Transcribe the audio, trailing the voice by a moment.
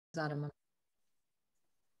So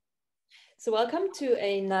welcome to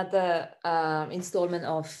another installment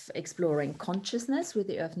of Exploring Consciousness with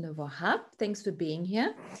the Earth Nova Hub. Thanks for being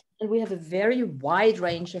here. And we have a very wide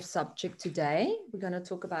range of subject today. We're going to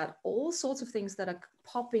talk about all sorts of things that are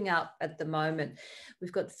popping up at the moment.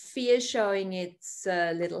 We've got fear showing its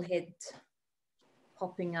little head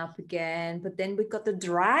popping up again, but then we've got the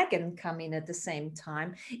dragon coming at the same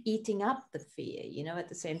time, eating up the fear. At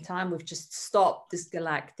the same time, we've just stopped this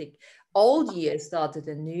galactic old year, started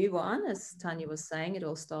a new one. As Tanya was saying, it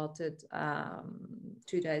all started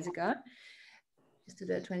 2 days ago, just to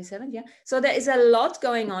the 27th. Yeah, so there is a lot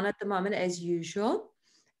going on at the moment, as usual.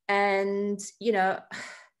 And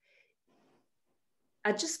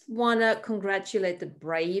I just want to congratulate the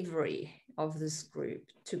bravery of this group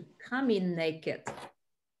to come in naked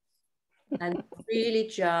and really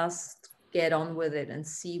just get on with it and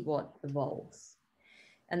see what evolves.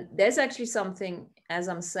 And there's actually something, as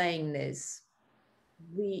I'm saying this,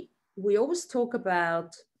 we always talk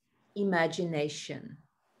about imagination,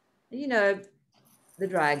 the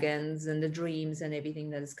dragons and the dreams and everything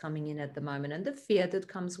that is coming in at the moment, and the fear that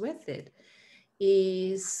comes with it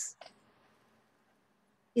is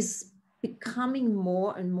becoming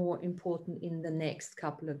more and more important in the next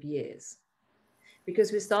couple of years,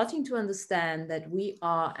 because we're starting to understand that we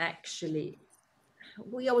always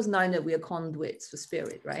know that we are conduits for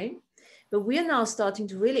spirit, right? But we are now starting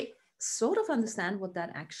to really sort of understand what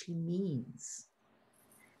that actually means,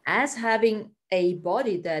 as having a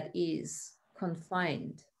body that is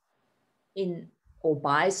confined in or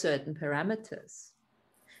by certain parameters.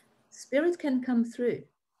 Spirit can come through.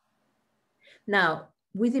 Now,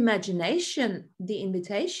 with imagination, the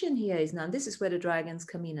invitation here is now, this is where the dragons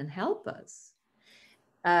come in and help us,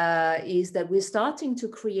 is that we're starting to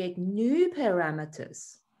create new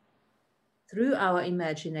parameters through our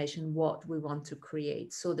imagination, what we want to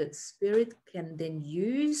create, so that spirit can then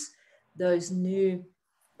use those new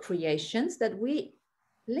creations that we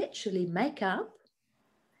literally make up,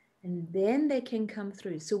 and then they can come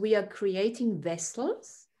through. So we are creating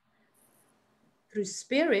vessels through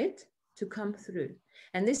spirit to come through.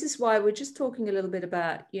 And this is why we're just talking a little bit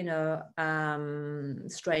about,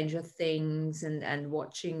 Stranger Things and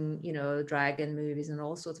watching, dragon movies and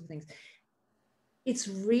all sorts of things. It's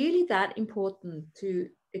really that important to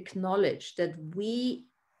acknowledge that we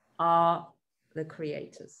are the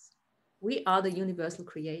creators. We are the universal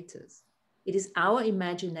creators. It is our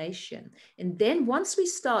imagination. And then once we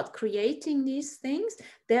start creating these things,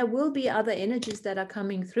 there will be other energies that are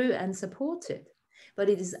coming through and support it. But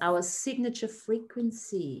it is our signature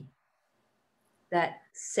frequency that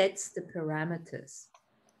sets the parameters.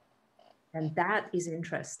 And that is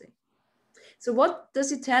interesting. So what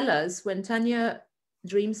does it tell us when Tanya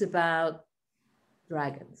dreams about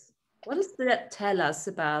dragons? What does that tell us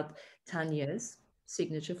about Tanya's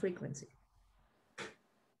signature frequency?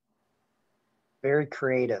 Very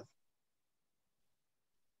creative.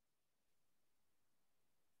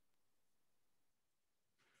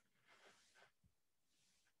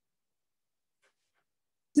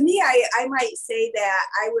 To me, I might say that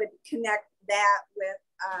I would connect that with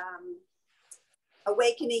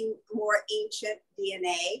awakening more ancient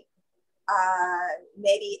DNA,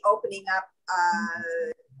 maybe opening up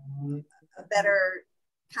a better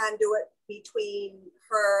conduit between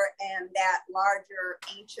her and that larger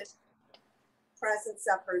ancient presence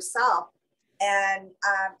of herself. And,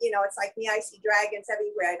 it's like me, I see dragons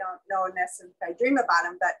everywhere. I don't know necessarily if I dream about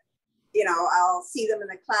them, but I'll see them in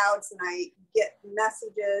the clouds and I get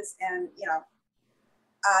messages. And,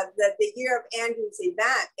 the year of Andrew's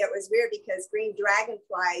event, it was weird because green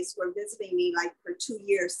dragonflies were visiting me like for 2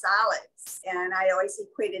 years solids. And I always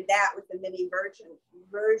equated that with the mini version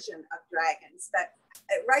of dragons. But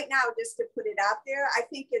right now, just to put it out there, I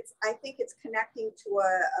think it's connecting to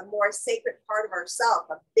a more sacred part of ourselves,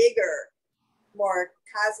 a bigger, more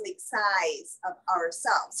cosmic size of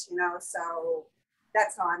ourselves, so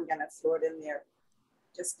that's how I'm going to throw it in there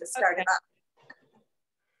just to start it up.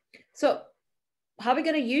 So how are we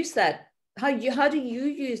going to use that? How do you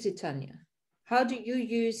use it, Tanya? How do you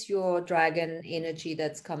use your dragon energy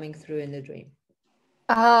that's coming through in the dream?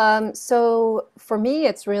 So for me,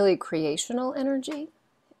 it's really creational energy.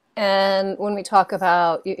 And when we talk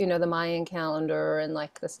about, the Mayan calendar and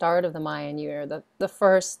like the start of the Mayan year, the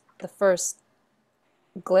first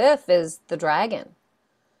glyph is the dragon.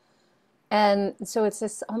 And so it's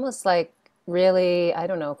this almost like really, I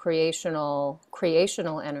don't know, creational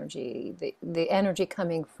energy, the energy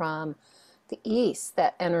coming from the east,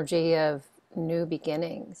 that energy of new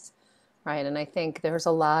beginnings, right? And I think there's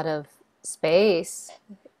a lot of space,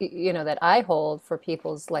 that I hold for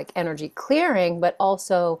people's like energy clearing, but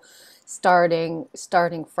also starting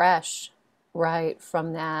fresh, right,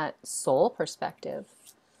 from that soul perspective.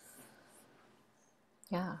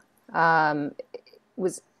 Yeah. It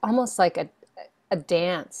was almost like a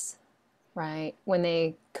dance, right? When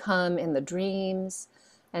they come in the dreams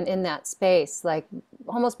and in that space, like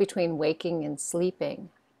almost between waking and sleeping,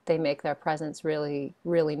 they make their presence really,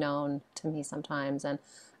 really known to me sometimes. And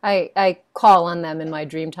I call on them in my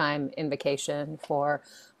dreamtime invocation for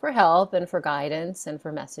help and for guidance and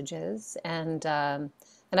for messages. And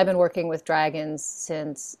I've been working with dragons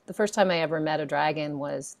since the first time I ever met a dragon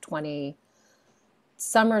was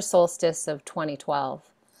summer solstice of 2012.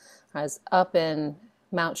 I was up in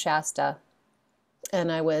Mount Shasta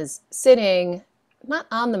and I was sitting not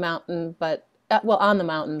on the mountain, but well, on the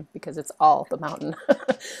mountain because it's all the mountain.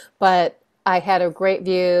 But I had a great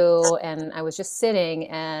view and I was just sitting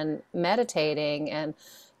and meditating, and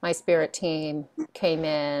my spirit team came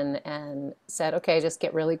in and said, okay, just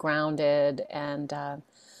get really grounded. And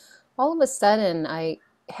all of a sudden, I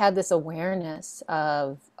had this awareness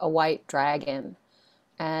of a white dragon.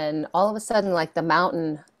 And all of a sudden, like the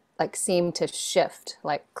mountain like seemed to shift,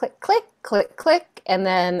 like click, click, click, click, and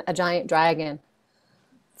then a giant dragon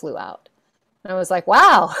flew out. And I was like,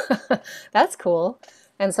 wow, that's cool.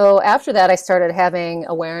 And so after that, I started having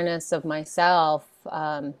awareness of myself,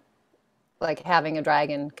 like having a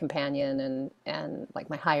dragon companion and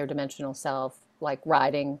like my higher dimensional self, like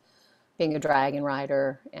riding, being a dragon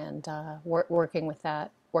rider, and working with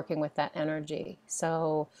that energy.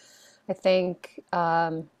 So I think,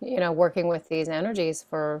 working with these energies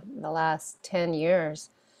for the last 10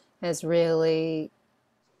 years has really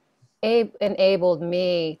enabled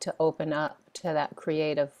me to open up to that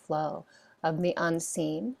creative flow of the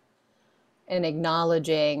unseen and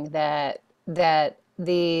acknowledging that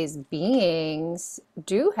these beings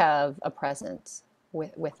do have a presence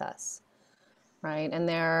with us, right? And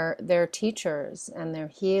they're teachers and they're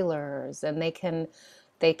healers, and they can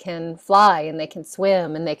fly and they can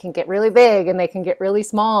swim and they can get really big and they can get really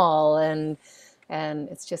small, and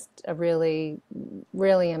it's just a really,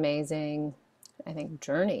 really amazing, I think,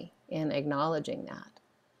 journey in acknowledging that.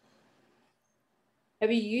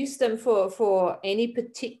 Have you used them for any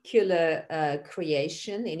particular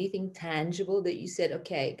creation, anything tangible that you said,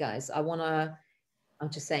 okay, guys, I'm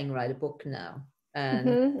just saying, write a book now,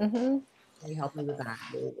 and can you help me with that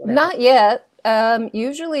or whatever? Not yet.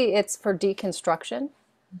 Usually it's for deconstruction.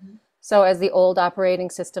 So as the old operating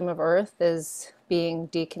system of Earth is being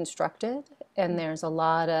deconstructed, and there's a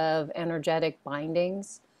lot of energetic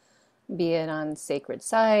bindings, be it on sacred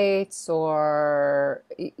sites or,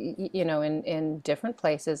 in different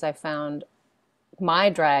places, I found my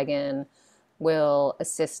dragon will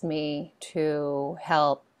assist me to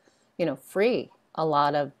help, free a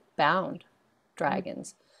lot of bound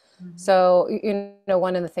dragons. So,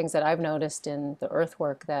 one of the things that I've noticed in the earth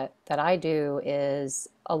work that I do is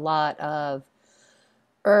a lot of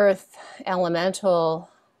earth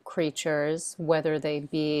elemental creatures, whether they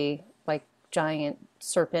be like giant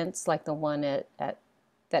serpents, like the one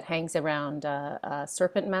that hangs around a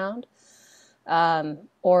serpent mound,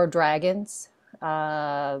 or dragons,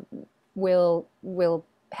 will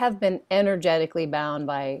have been energetically bound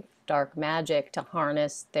by dark magic to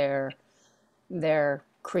harness their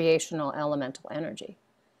creational elemental energy.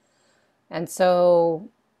 And so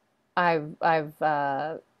I've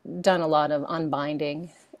done a lot of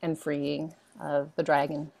unbinding and freeing of the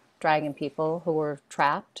dragon people who were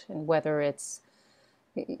trapped, and whether it's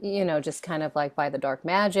just kind of like by the dark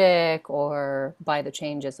magic or by the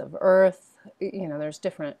changes of earth, there's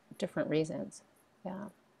different reasons. Yeah.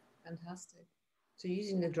 Fantastic. So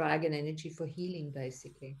using the dragon energy for healing,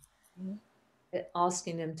 basically.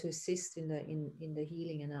 Asking them to assist in the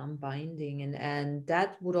healing and unbinding, and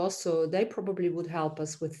that would also, they probably would help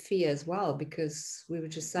us with fear as well, because we were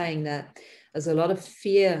just saying that there's a lot of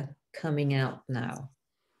fear coming out now.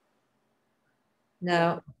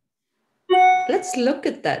 Let's look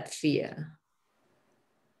at that fear.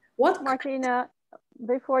 Martina,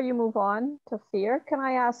 before you move on to fear, can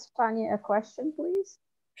I ask Tanya a question, please?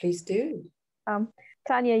 Please do.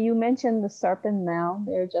 Tanya, you mentioned the serpent mound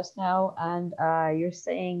there just now, and you're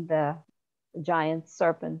saying the giant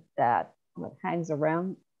serpent that hangs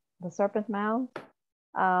around the serpent mound.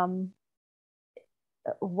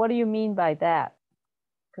 What do you mean by that?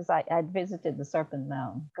 Because I'd visited the serpent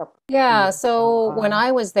mound a couple of Yeah, years so ago. when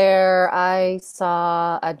I was there, I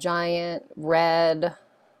saw a giant red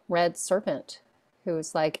serpent who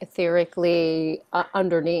was like etherically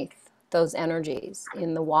underneath those energies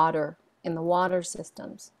in the water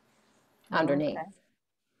systems underneath. Okay.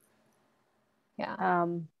 Yeah.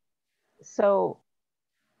 So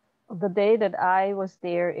the day that I was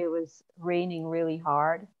there, it was raining really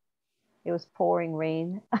hard. It was pouring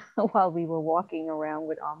rain while we were walking around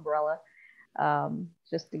with umbrella,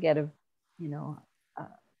 just to get a, you know,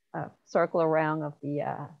 a circle around of the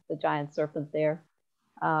giant serpent there.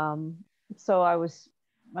 Um, so I was,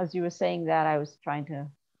 as you were saying that, I was trying to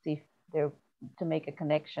see if there to make a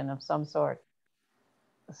connection of some sort.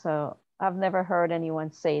 So I've never heard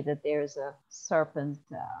anyone say that there's a serpent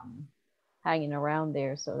hanging around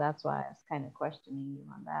there. So that's why I was kind of questioning you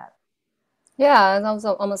on that. Yeah, it's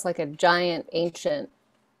also almost like a giant ancient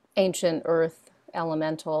earth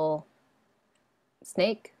elemental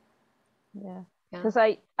snake. Yeah, Yeah. because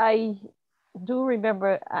I do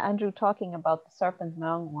remember Andrew talking about the serpent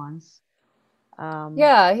mound once.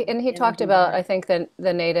 Yeah, and he talked Energy about, I there. think, the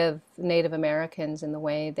Native Americans and the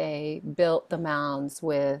way they built the mounds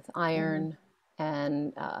with Mm, iron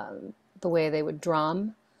and the way they would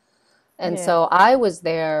drum. And yeah. so I was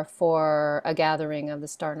there for a gathering of the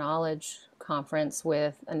Star Knowledge Conference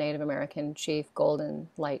with a Native American chief, Golden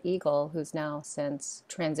Light Eagle, who's now since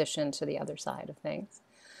transitioned to the other side of things.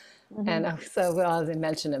 Hmm. And so I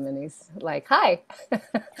mentioned him, and he's like, "Hi."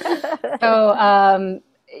 So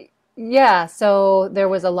yeah, so there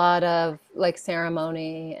was a lot of like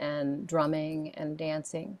ceremony and drumming and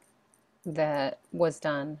dancing that was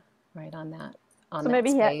done right on So that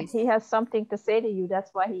maybe space. he has something to say to you.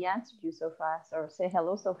 That's why he answered you so fast or say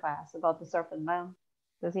hello so fast about the serpent mound.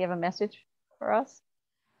 Does he have a message for us?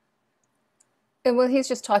 And well, he's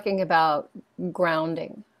just talking about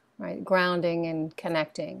grounding, right? Grounding and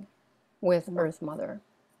connecting with Mm, Earth Mother.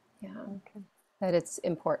 Yeah, okay. that it's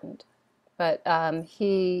important. But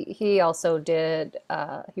he also did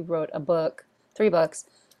he wrote a book, three books,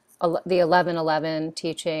 the 11:11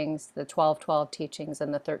 teachings, the 12:12 teachings,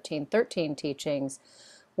 and the 13:13 teachings,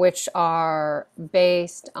 which are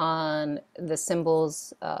based on the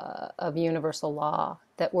symbols of universal law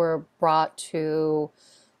that were brought to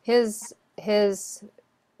his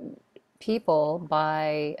people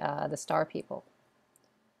by the star people.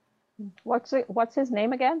 What's his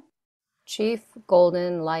name again? Chief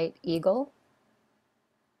Golden Light Eagle.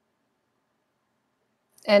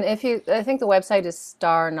 And if you, I think the website is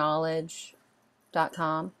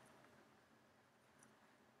starknowledge.com.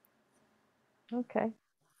 Okay.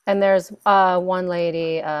 And there's one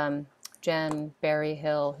lady, Jen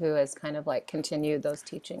Berryhill, who has kind of like continued those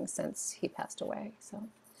teachings since he passed away. So,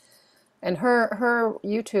 and her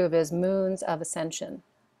YouTube is Moons of Ascension.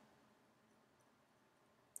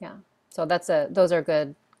 Yeah. So those are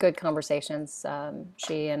good conversations.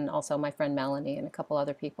 She and also my friend Melanie and a couple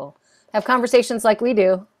other people have conversations like we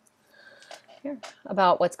do here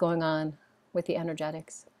about what's going on with the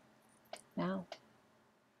energetics now.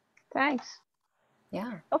 Thanks.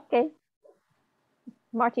 Yeah. Okay.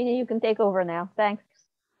 Martina, you can take over now. Thanks.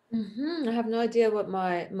 I have no idea what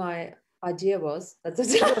my idea was.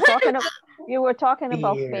 That's You were talking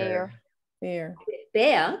about Fear. fair.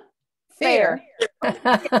 Bear. Fair.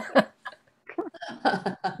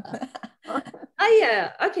 Oh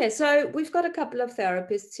yeah. Okay. So we've got a couple of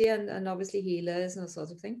therapists here and obviously healers and all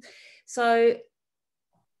sorts of things. So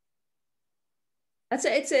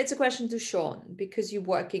it's a question to Sean because you're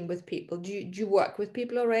working with people. Do you work with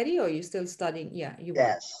people already or are you still studying? Yeah, you work.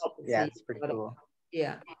 Yes. Yeah, Obviously. it's pretty cool.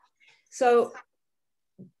 Yeah. So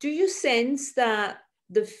do you sense that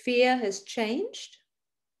the fear has changed?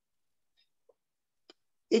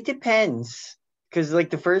 It depends. Because like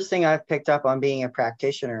the first thing I've picked up on being a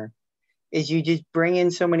practitioner is you just bring in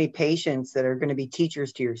so many patients that are going to be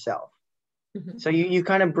teachers to yourself. Mhm. So you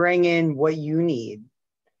kind of bring in what you need.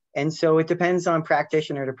 And so it depends on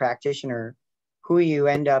practitioner to practitioner who you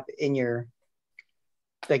end up in your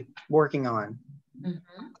like working on. Mhm.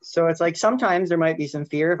 So it's like sometimes there might be some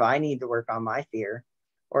fear if I need to work on my fear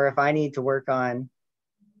or if I need to work on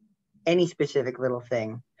any specific little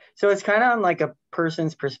thing. So it's kind of on like a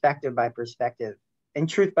person's perspective by perspective and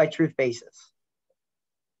truth by truth basis.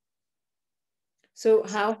 So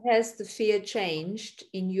how has the fear changed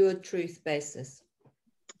in your truth basis,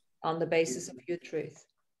 on the basis of your truth?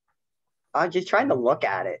 I'm just trying to look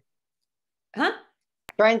at it. Huh?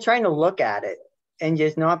 Trying to look at it and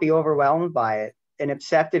just not be overwhelmed by it and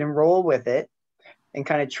accept it and roll with it and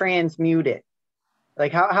kind of transmute it.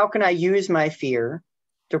 Like how can I use my fear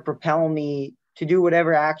to propel me to do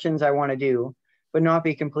whatever actions I want to do, but not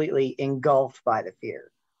be completely engulfed by the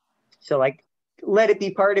fear. So like let it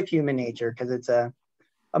be part of human nature because it's a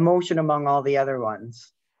emotion among all the other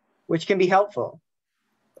ones, which can be helpful.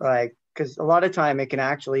 Like, because a lot of time it can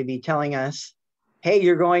actually be telling us, hey,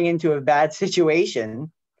 you're going into a bad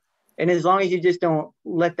situation. And as long as you just don't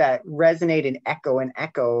let that resonate and echo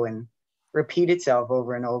and repeat itself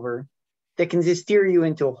over and over, that can just steer you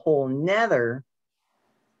into a whole nether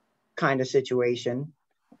kind of situation,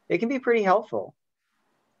 it can be pretty helpful.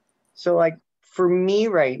 So like for me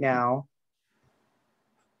right now,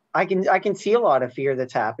 I can see a lot of fear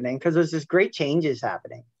that's happening because there's this great changes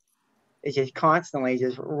happening. It's just constantly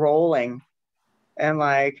just rolling. And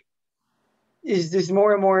like is just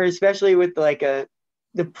more and more, especially with like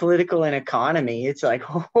the political and economy. It's like,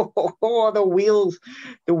 oh, the wheels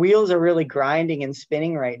are really grinding and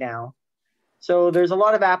spinning right now. So there's a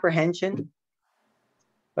lot of apprehension,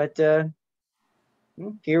 but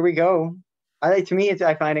here we go. To me,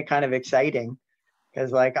 I find it kind of exciting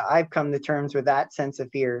because like I've come to terms with that sense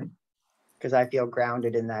of fear because I feel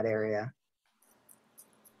grounded in that area.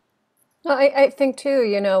 No, I think too,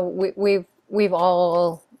 you know, we've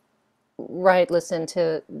all listened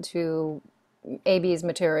to AB's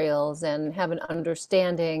materials and have an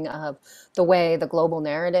understanding of the way the global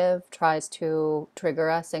narrative tries to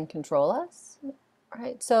trigger us and control us,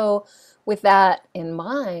 right? So with that in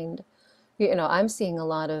mind, you know, I'm seeing a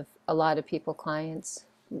lot of people, clients,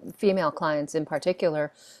 female clients in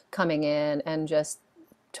particular, coming in and just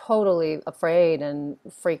totally afraid and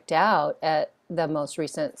freaked out at the most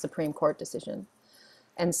recent Supreme Court decision.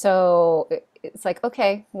 And so it's like,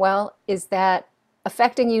 okay, well, is that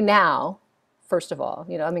affecting you now? First of all,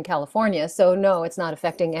 you know, I'm in California, so no, it's not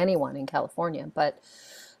affecting anyone in California. But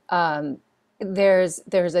um, there's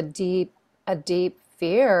a deep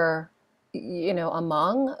fear, you know,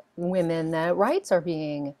 among women that rights are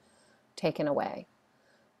being taken away.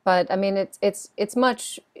 But I mean, it's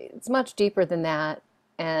much deeper than that.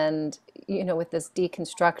 And you know, with this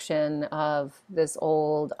deconstruction of this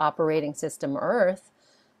old operating system Earth,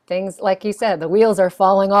 things like you said, the wheels are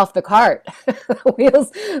falling off the cart.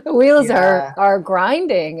 The wheels Yeah. are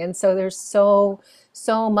grinding, and so there's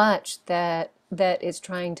so much that is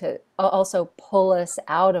trying to also pull us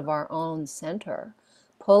out of our own center,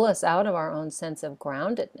 pull us out of our own sense of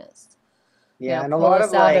groundedness, you Yeah. know, And a pull lot of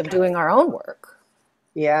us out of like, doing our own work.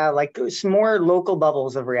 yeah, like some more local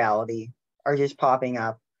bubbles of reality are just popping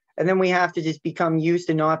up. And then we have to just become used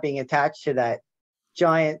to not being attached to that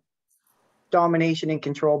giant domination and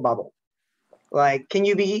control bubble. Like, can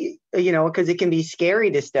you be, you know, because it can be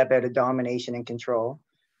scary to step out of domination and control.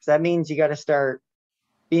 So that means you got to start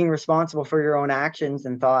being responsible for your own actions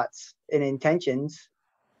and thoughts and intentions.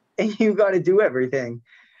 And you got to do everything.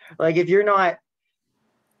 Like, if you're not,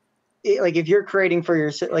 like, if you're creating for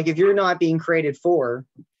yourself, like, if you're not being created for,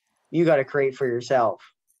 you got to create for yourself.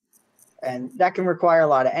 And that can require a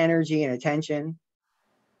lot of energy and attention,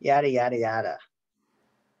 yada, yada, yada.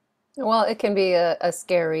 Well, it can be a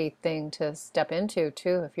scary thing to step into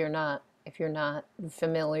too if you're not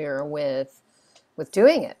familiar with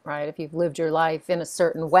doing it, right? If you've lived your life in a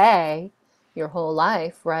certain way your whole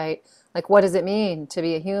life, right? Like what does it mean to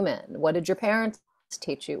be a human? What did your parents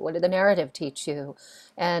teach you? What did the narrative teach you?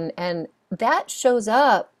 And that shows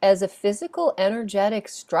up as a physical energetic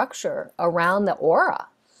structure around the aura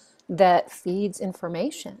that feeds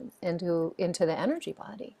information into the energy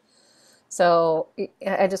body. So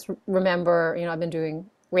I just remember, you know, I've been doing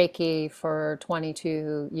Reiki for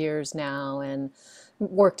 22 years now and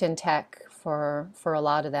worked in tech for a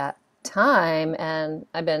lot of that time. And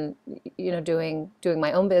I've been, you know, doing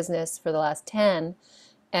my own business for the last 10.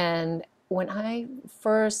 And when I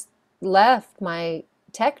first left my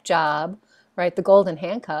tech job, right, the golden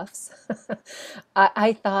handcuffs,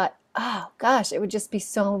 I thought, oh gosh, it would just be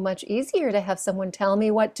so much easier to have someone tell me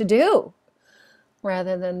what to do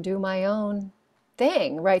rather than do my own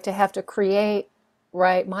thing, right? To have to create,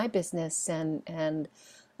 right, my business and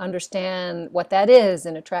understand what that is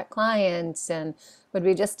and attract clients, and would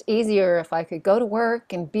be just easier if I could go to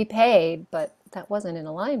work and be paid, but that wasn't in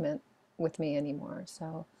alignment with me anymore.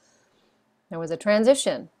 So there was a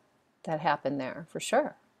transition that happened there for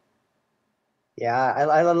sure. Yeah,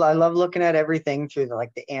 I love looking at everything through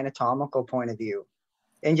like the anatomical point of view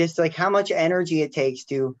and just like how much energy it takes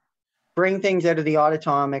to bring things out of the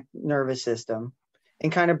autonomic nervous system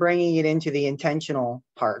and kind of bringing it into the intentional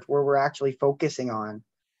part where we're actually focusing on,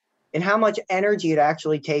 and how much energy it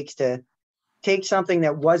actually takes to take something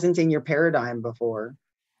that wasn't in your paradigm before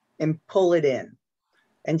and pull it in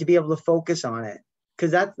and to be able to focus on it.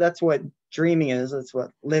 Because that's what dreaming is. That's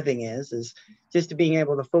what living is just being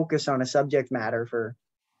able to focus on a subject matter for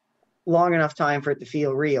long enough time for it to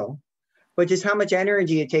feel real. But just how much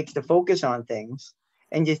energy it takes to focus on things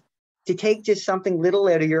and just to take just something little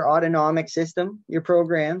out of your autonomic system, your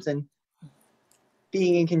programs, and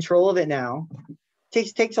being in control of it now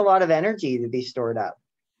takes a lot of energy to be stored up.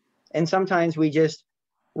 And sometimes we just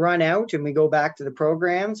run out and we go back to the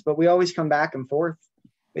programs, but we always come back and forth.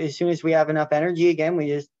 As soon as we have enough energy again, we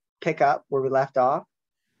just pick up where we left off,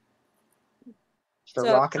 start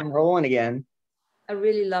rocking and rolling again. I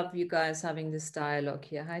really love you guys having this dialogue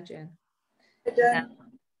here. Hi, Jen. Hi, Jen.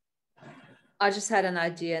 I just had an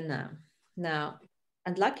idea now,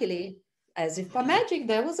 and luckily, as if by magic,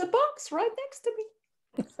 there was a box right next to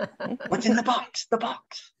me. What's in the box? The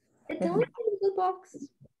box. It's a little box.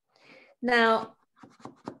 Now,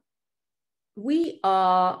 we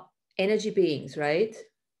are energy beings, right?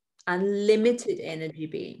 Unlimited energy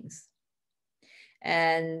beings.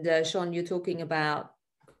 And Sean, you're talking about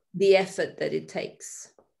the effort that it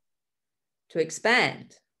takes to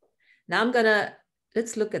expand. Now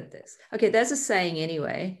let's look at this. Okay, there's a saying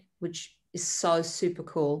anyway, which is so super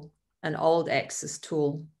cool, an old Access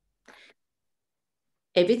tool.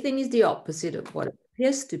 Everything is the opposite of what it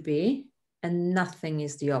appears to be, and nothing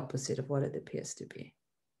is the opposite of what it appears to be.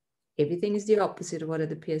 Everything is the opposite of what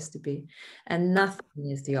it appears to be, and nothing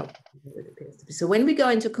is the opposite of what it appears to be. So when we go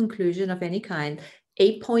into conclusion of any kind,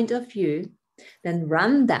 a point of view, then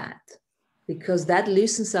run that, because that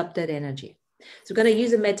loosens up that energy. So we're going to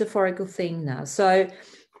use a metaphorical thing now. So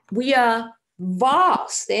we are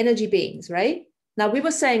vast energy beings, right? Now, we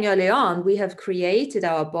were saying early on, we have created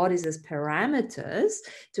our bodies as parameters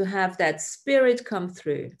to have that spirit come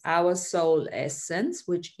through, our soul essence,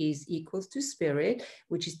 which is equals to spirit,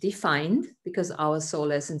 which is defined because our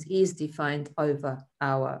soul essence is defined over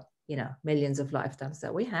our, millions of lifetimes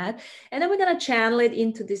that we had. And then we're going to channel it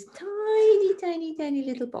into this tiny, tiny, tiny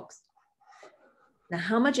little box. Now,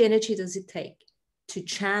 how much energy does it take to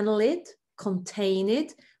channel it, contain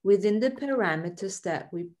it within the parameters that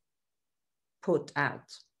we put out?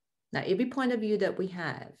 Now, every point of view that we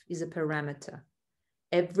have is a parameter.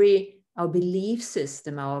 Our belief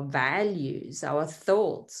system, our values, our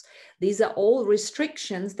thoughts, these are all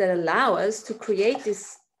restrictions that allow us to create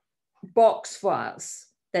this box for us,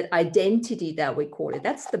 that identity that we call it.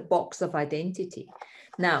 That's the box of identity.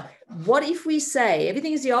 Now, what if we say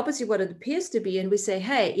everything is the opposite of what it appears to be, and we say,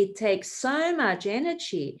 hey, it takes so much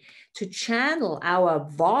energy to channel our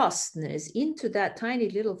vastness into that tiny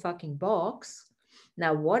little fucking box.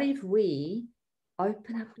 Now, what if we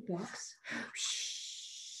open up the box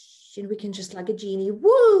and we can just like a genie,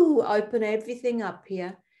 open everything up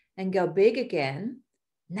here and go big again.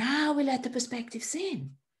 Now we let the perspectives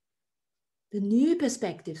in. The new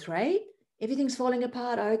perspectives, right? Everything's falling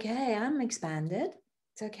apart. Okay, I'm expanded.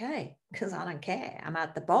 It's okay, because I don't care. I'm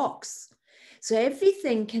out the box. So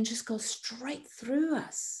everything can just go straight through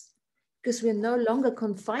us, because we're no longer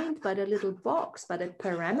confined by the little box, by the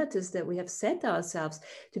parameters that we have set ourselves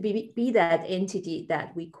to be that entity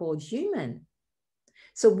that we call human.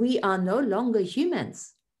 So we are no longer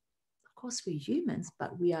humans. Of course, we're humans,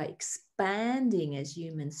 but we are expanding as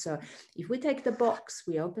humans. So if we take the box,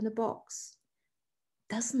 we open the box.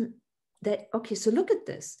 Okay, so look at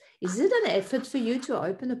this. Is it an effort for you to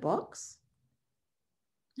open a box?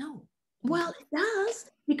 No. Well, it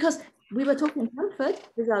does, because we were talking comfort.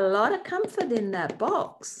 There's a lot of comfort in that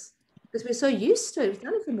box because we're so used to it. We've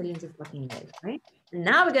done it for millions of fucking years, right? And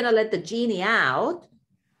now we're going to let the genie out.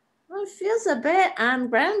 Well, it feels a bit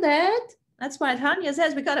ungrounded. That's why Tanya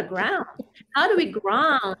says we got to ground. How do we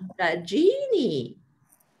ground that genie,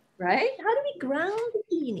 right? How do we ground the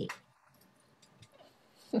genie?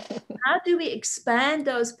 How do we expand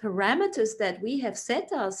those parameters that we have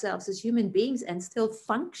set ourselves as human beings and still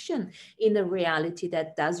function in a reality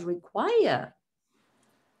that does require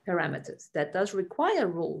parameters, that does require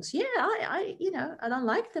rules? Yeah, I don't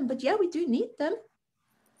like them, but yeah, we do need them.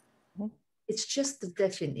 It's just the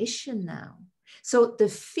definition now. So the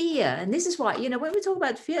fear, and this is why, when we talk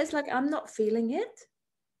about fear, it's like, I'm not feeling it.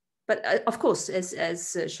 But of course,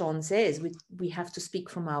 as Sean says, we have to speak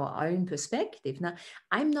from our own perspective. Now,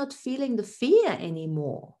 I'm not feeling the fear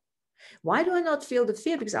anymore. Why do I not feel the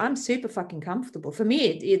fear? Because I'm super fucking comfortable. For me,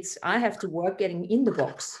 it's I have to work getting in the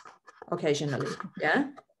box occasionally,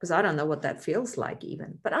 yeah? Because I don't know what that feels like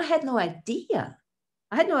even. But I had no idea.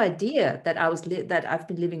 I had no idea that that I've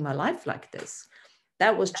been living my life like this.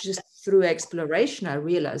 That was just through exploration. I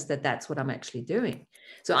realized that that's what I'm actually doing.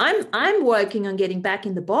 So I'm working on getting back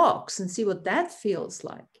in the box and see what that feels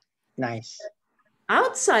like. Nice.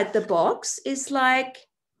 Outside the box is like,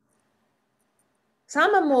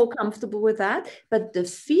 some are more comfortable with that, but the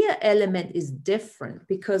fear element is different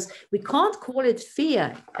because we can't call it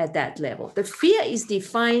fear at that level. The fear is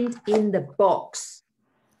defined in the box.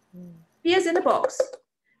 Fear is in the box.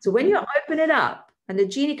 So when you open it up, and the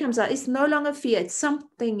genie comes out, it's no longer fear, it's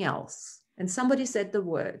something else. And somebody said the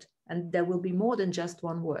word, and there will be more than just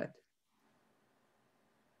one word.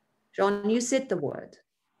 John, you said the word.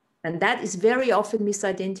 And that is very often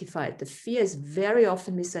misidentified. The fear is very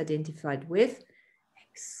often misidentified with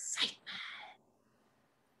excitement.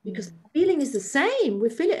 Because feeling is the same. We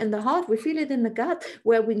feel it in the heart, we feel it in the gut,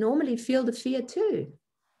 where we normally feel the fear too.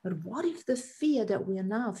 But what if the fear that we are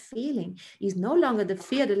now feeling is no longer the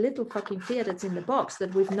fear, the little fucking fear that's in the box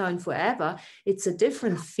that we've known forever? It's a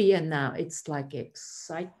different fear now. It's like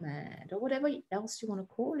excitement or whatever else you want to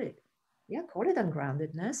call it. Yeah, call it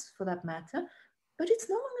ungroundedness for that matter. But it's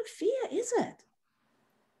no longer fear, is it?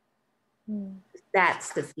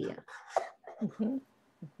 That's the fear. Mm-hmm.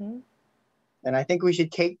 Mm-hmm. And I think we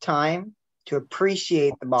should take time to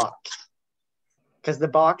appreciate the box, because the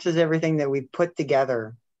box is everything that we put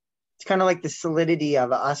together. It's kind of like the solidity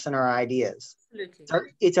of us and our ideas.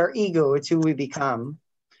 Absolutely. It's our ego. It's who we become.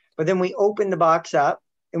 But then we open the box up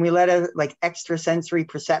and we let like extrasensory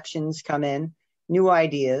perceptions come in, new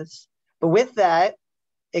ideas. But with that,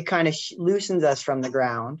 it kind of loosens us from the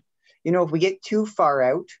ground. You know, if we get too far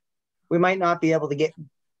out, we might not be able to get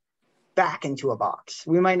back into a box.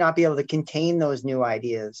 We might not be able to contain those new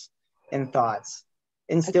ideas and thoughts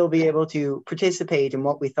and still be able to participate in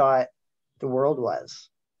what we thought the world was.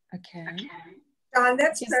 Okay. John,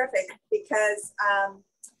 that's perfect because,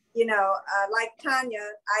 you know, like Tanya,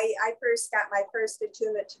 I first got my first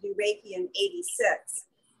attunement to do Reiki in 86.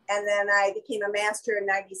 And then I became a master in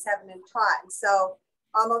 97 and taught. And so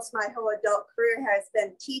almost my whole adult career has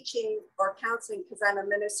been teaching or counseling because I'm a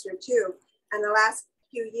minister too. And the last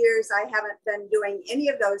few years, I haven't been doing any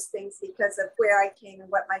of those things because of where I came and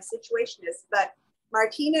what my situation is. But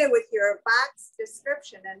Martina, with your box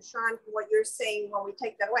description, and Sean, what you're saying when we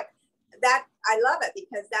take that away, that I love it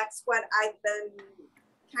because that's what I've been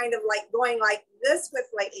kind of like going like this with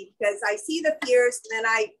lately, because I see the fears and then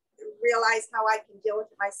I realize how I can deal with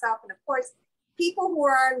it myself. And of course, people who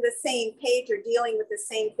are on the same page or dealing with the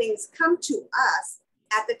same things come to us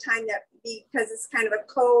at the time that, because it's kind of a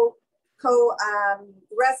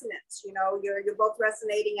resonance, you know, you're both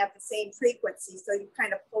resonating at the same frequency. So you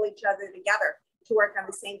kind of pull each other together to work on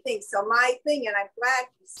the same thing. So my thing, and I'm glad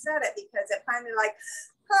you said it because it finally like,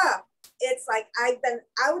 it's like I've been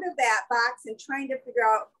out of that box and trying to figure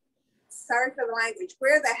out, sorry for the language,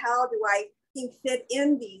 where the hell do I think fit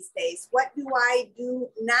in these days? What do I do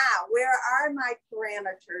now? Where are my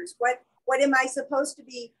parameters? What am I supposed to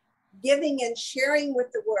be giving and sharing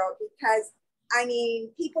with the world? Because I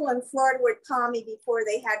mean, people in Florida would call me before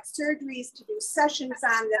they had surgeries to do sessions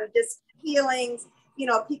on them, just healings. You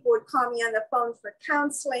know, people would call me on the phone for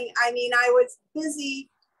counseling. I mean, I was busy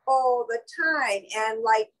all the time. And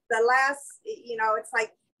like the last, you know, it's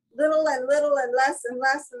like little and little and less and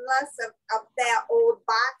less and less of that old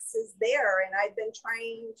box is there. And I've been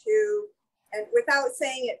trying to, and without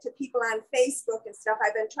saying it to people on Facebook and stuff,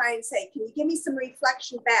 I've been trying to say, can you give me some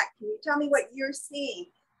reflection back? Can you tell me what you're seeing?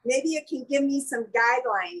 Maybe it can give me some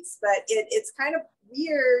guidelines, but it's kind of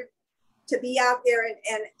weird to be out there and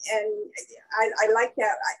I like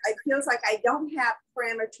that. I feels like I don't have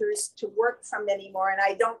parameters to work from anymore. And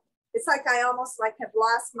I don't, it's like I almost like have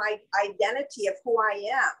lost my identity of who I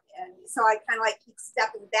am. And so I kind of like keep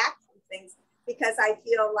stepping back from things because I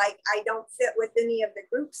feel like I don't fit with any of the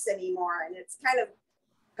groups anymore. And it's kind of,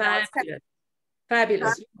 Fabulous.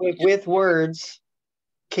 Fabulous. With words,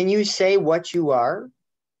 can you say what you are?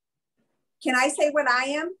 Can I say what I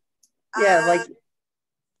am? Yeah,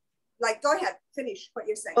 like go ahead, finish what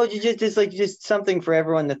you're saying. Oh, just something for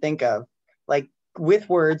everyone to think of. Like with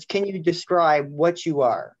words, can you describe what you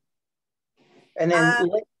are? And then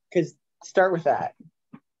because start with that.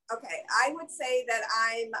 Okay, I would say that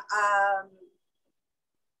I'm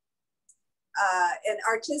an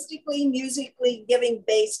artistically, musically giving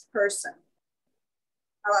based person.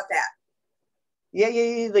 How about that?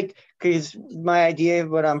 Yeah. Like, because my idea of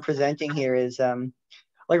what I'm presenting here is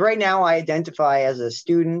like right now I identify as a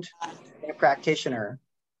student and a practitioner,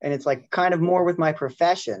 and it's like kind of more with my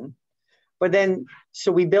profession. But then,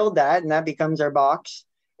 so we build that and that becomes our box,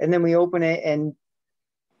 and then we open it and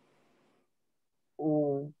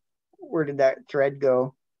where did that thread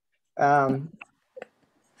go?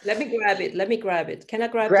 Let me grab it. Can I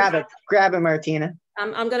grab it? Grab it, Martina.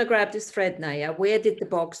 I'm going to grab this thread now. Yeah? Where did the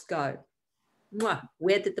box go?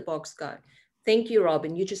 Where did the box go? Thank you,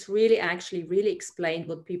 Robin. You just really explained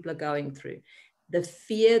what people are going through. The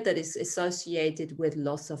fear that is associated with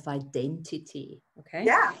loss of identity. Okay.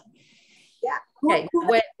 Yeah. Okay.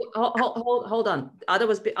 Wait, hold on.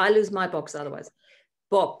 Otherwise, I lose my box. Otherwise,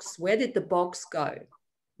 box. Where did the box go?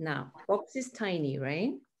 Now, box is tiny,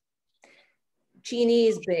 right? Genie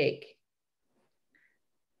is big.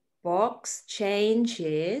 Box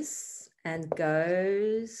changes and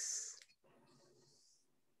goes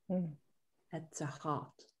at the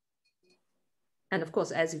heart. And of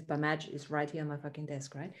course, as if by magic, is right here on my fucking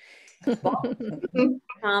desk, right? Box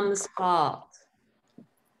becomes heart.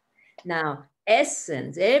 Now,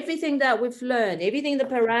 essence, everything that we've learned, everything, the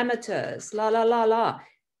parameters,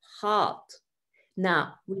 heart.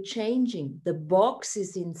 Now, we're changing. The box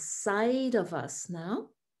is inside of us now.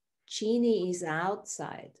 Genie is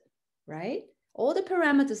outside, right? All the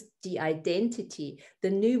parameters, the identity, the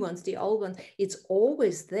new ones, the old ones, it's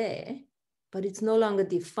always there, but it's no longer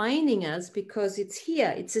defining us because it's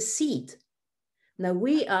here. It's a seed. Now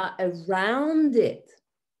we are around it,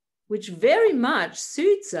 which very much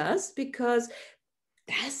suits us because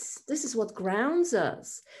this is what grounds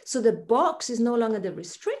us. So the box is no longer the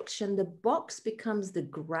restriction. The box becomes the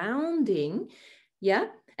grounding, yeah?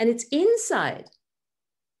 And it's inside.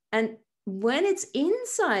 And when it's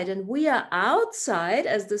inside and we are outside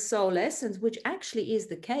as the soul essence, which actually is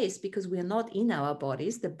the case because we are not in our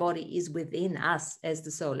bodies, the body is within us as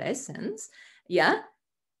the soul essence, yeah?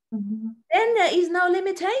 Mm-hmm. Then there is no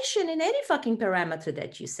limitation in any fucking parameter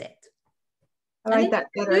that you set. I like that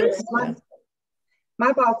better.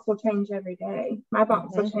 My box will change every day. My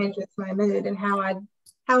box will change with my mood and how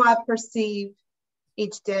I perceive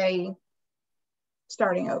each day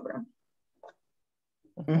starting over.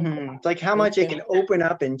 It's like how much it can open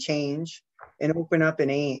up and change and open up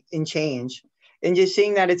and change. And just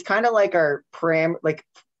seeing that it's kind of like our like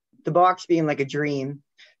the box being like a dream.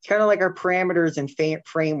 It's kind of like our parameters and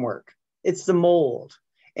framework. It's the mold.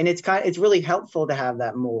 And it's really helpful to have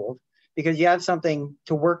that mold because you have something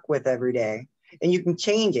to work with every day and you can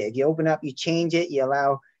change it. You open up, you change it, you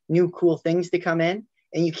allow new cool things to come in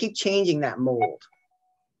and you keep changing that mold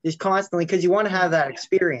just constantly because you want to have that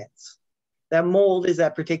experience. That mold is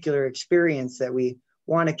that particular experience that we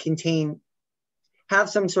want to contain, have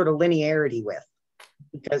some sort of linearity with,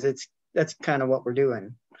 because that's kind of what we're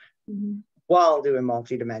doing while doing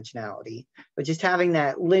multidimensionality, but just having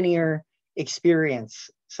that linear experience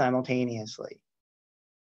simultaneously.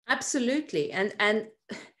 Absolutely. And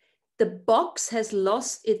the box has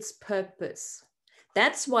lost its purpose.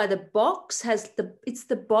 That's why the box it's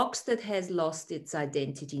the box that has lost its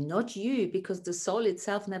identity, not you, because the soul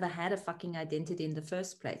itself never had a fucking identity in the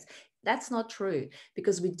first place. That's not true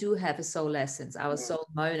because we do have a soul essence. Our soul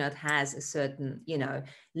monad has a certain,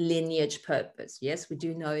 lineage purpose. Yes, we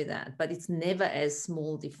do know that, but it's never as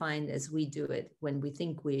small defined as we do it when we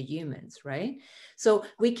think we're humans, right? So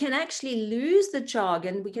we can actually lose the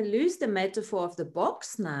jargon. We can lose the metaphor of the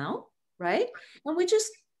box now, right? And we just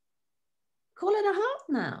call it a heart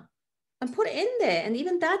now and put it in there. And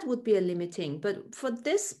even that would be a limiting. But for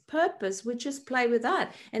this purpose, we just play with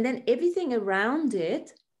that. And then everything around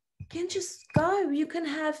it can just go. You can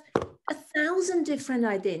have 1,000 different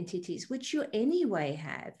identities, which you anyway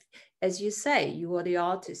have. As you say, you are the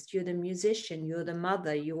artist, you're the musician, you're the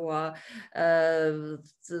mother, you are the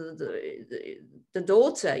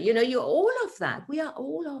daughter, you're all of that. We are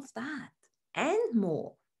all of that and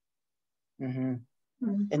more.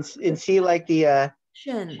 And see like the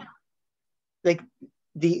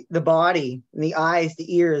body and the eyes,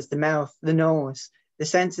 the ears, the mouth, the nose, the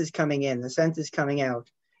senses coming in, the senses coming out,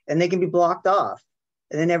 and they can be blocked off,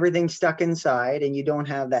 and then everything's stuck inside and you don't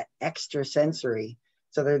have that extra sensory.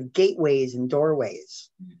 So they're gateways and doorways,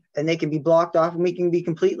 and they can be blocked off and we can be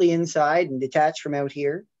completely inside and detached from out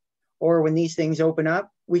here. Or when these things open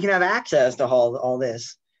up, we can have access to all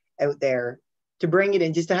this out there, to bring it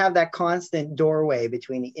in, just to have that constant doorway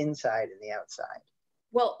between the inside and the outside.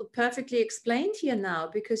 Well, perfectly explained here now,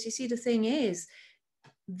 because you see, the thing is,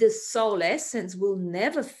 the soul essence will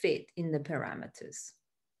never fit in the parameters.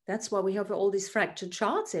 That's why we have all these fractured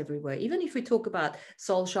charts everywhere. Even if we talk about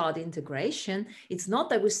soul chart integration, it's not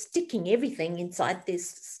that we're sticking everything inside this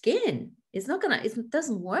skin. It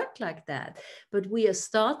doesn't work like that. But we are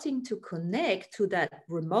starting to connect to that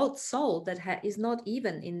remote soul that is not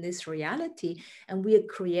even in this reality. And we are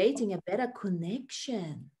creating a better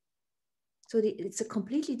connection. So it's a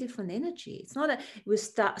completely different energy. It's not we're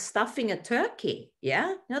stuffing a turkey,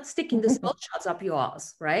 yeah? Not sticking the soul charts up your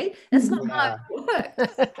ass, right? That's not how it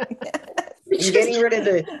works. Getting rid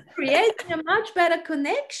of creating a much better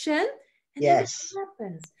connection, and everything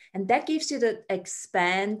happens. And that gives you the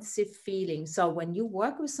expansive feeling. So when you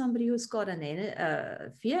work with somebody who's got an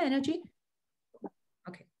fear energy,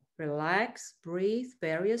 okay, relax, breathe,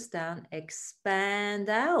 barriers down, expand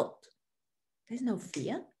out. There's no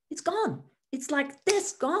fear. It's gone. It's like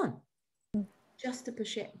this, gone. Just a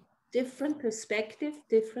different perspective,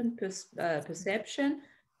 different perception.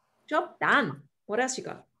 Job done. What else you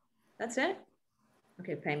got? That's it.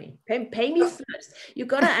 Okay, pay me. Pay me first. You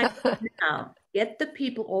got to act now. Get the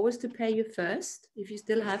people always to pay you first if you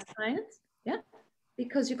still have clients. Yeah.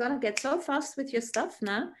 because you're going to get so fast with your stuff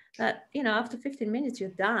now that, you know, after 15 minutes, you're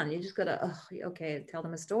done. You just got to, oh, okay, tell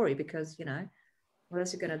them a story, because, you know, what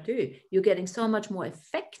else are you going to do? You're getting so much more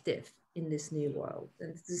effective in this new world. And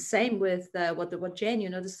it's the same with what Jen, you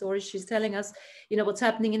know, the story she's telling us, you know, what's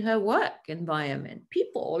happening in her work environment.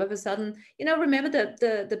 People all of a sudden, you know, remember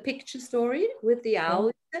the picture story with the owl?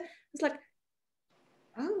 It's like,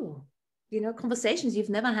 oh, you know, conversations you've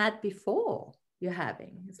never had before you're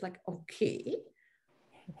having. It's like, okay,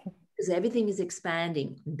 because everything is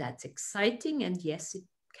expanding. That's exciting. And yes, it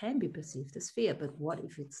can be perceived as fear, but what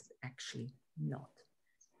if it's actually not?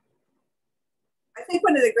 I think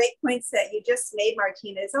one of the great points that you just made,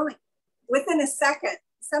 Martina, is only within a second,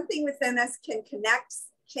 something within us can connect,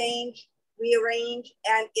 change, rearrange,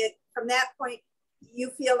 and it from that point, you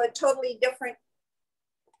feel a totally different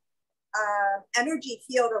energy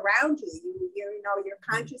field around you. You know, your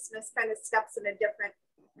consciousness kind of steps in a different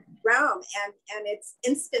realm, and it's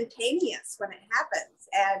instantaneous when it happens.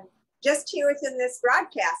 And just here within this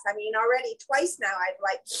broadcast, I mean, already twice now, I've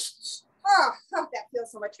like, oh, that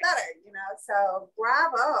feels so much better, you know. So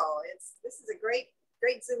bravo! This is a great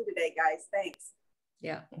Zoom today, guys. Thanks.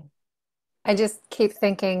 Yeah. I just keep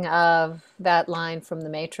thinking of that line from The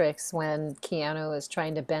Matrix when Keanu is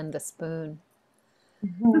trying to bend the spoon,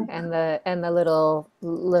 and the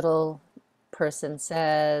little person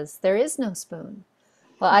says, "There is no spoon."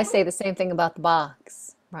 Well, I say the same thing about the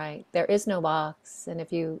box, right? There is no box, and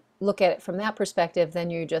if you look at it from that perspective,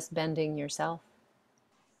 then you're just bending yourself.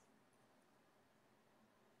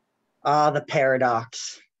 Ah, the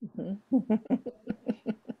paradox.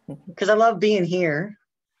 Because I love being here.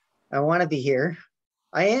 I want to be here.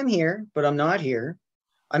 I am here, but I'm not here.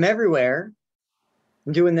 I'm everywhere.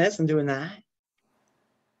 I'm doing this, I'm doing that.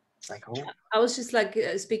 It's like, oh. I was just like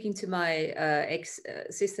speaking to my ex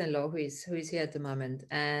sister-in-law who is here at the moment,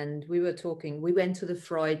 and we were talking. We went to the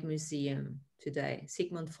Freud Museum today,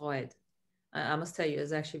 Sigmund Freud. I must tell you, it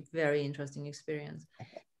was actually a very interesting experience.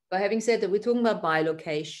 But having said that, we're talking about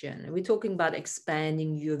bilocation, and we're talking about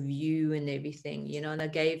expanding your view and everything, you know. And I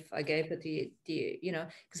gave her the you know,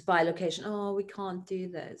 because bilocation, oh, we can't do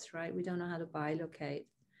this, right? We don't know how to bilocate.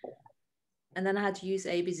 And then I had to use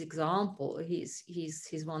Abi's example. He's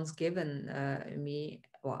once given me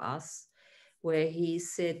or us, where he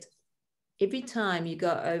said, every time you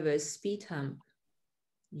go over a speed hump,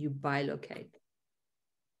 you bilocate.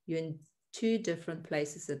 You're in two different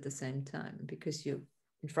places at the same time, because you're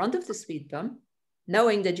in front of the speed bump,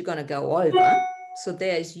 knowing that you're going to go over. So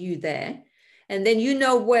there's you there. And then you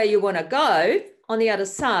know where you want to go on the other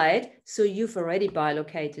side. So you've already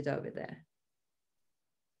bilocated over there.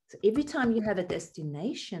 So every time you have a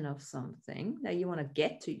destination of something that you want to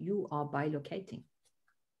get to, you are bilocating.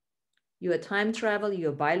 You're a time travel,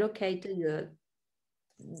 you're bilocated,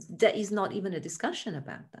 there is not even a discussion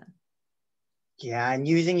about that. Yeah, and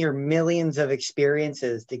using your millions of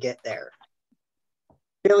experiences to get there.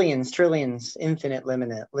 Billions, trillions, infinite,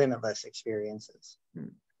 limitless experiences.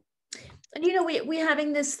 And you know, we're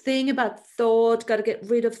having this thing about thought, got to get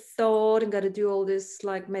rid of thought and got to do all this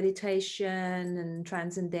like meditation and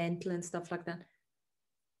transcendental and stuff like that.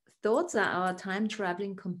 Thoughts are our time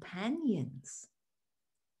traveling companions.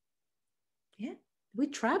 Yeah, we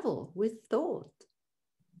travel with thought.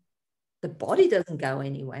 The body doesn't go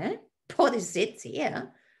anywhere. Body sits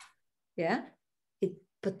here. Yeah.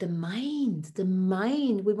 But the mind,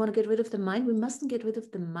 we want to get rid of the mind. We mustn't get rid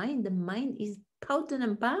of the mind. The mind is potent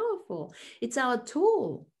and powerful. It's our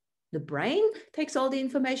tool. The brain takes all the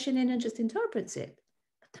information in and just interprets it.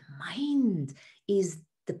 But the mind is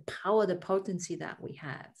the power, the potency that we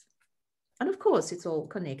have. And of course, it's all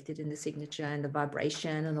connected in the signature and the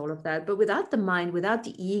vibration and all of that. But without the mind, without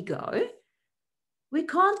the ego, we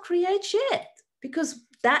can't create shit, because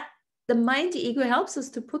the mind, the ego helps us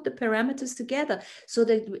to put the parameters together so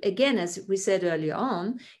that, again, as we said earlier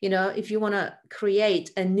on, you know, if you want to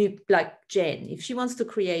create a new, like Jen, if she wants to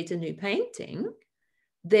create a new painting,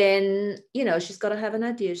 then, you know, she's got to have an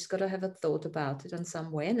idea. She's got to have a thought about it in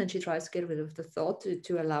some way. And then she tries to get rid of the thought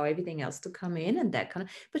to allow everything else to come in and that kind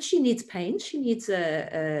of, but she needs paint. She needs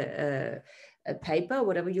a paper,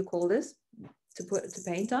 whatever you call this, to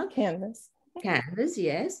paint on. Canvas,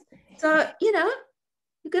 yes. So, you know,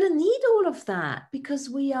 you're going to need all of that, because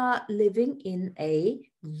we are living in a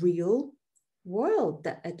real world,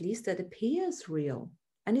 that at least that appears real,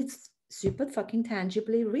 and it's super fucking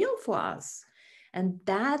tangibly real for us. And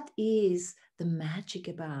that is the magic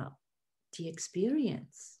about the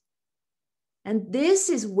experience. And this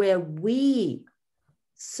is where we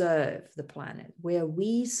serve the planet, where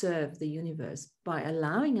we serve the universe, by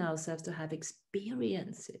allowing ourselves to have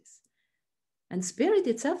experiences. And spirit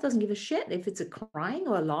itself doesn't give a shit if it's a crying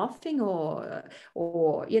or a laughing or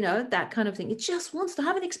you know, that kind of thing. It just wants to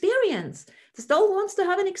have an experience. The soul wants to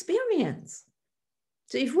have an experience.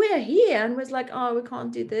 So if we're here and we're like, oh, we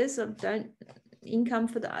can't do this, or don't income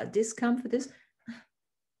for that, this come for this,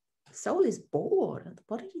 the soul is bored.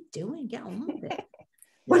 What are you doing? Get on with it.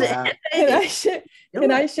 Yeah.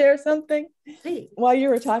 Can I share something? Please. While you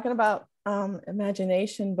were talking about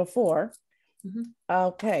imagination before. Mm-hmm.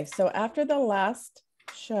 Okay, so after the last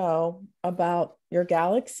show about your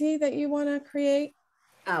galaxy that you want to create,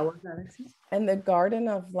 Our galaxy. and the garden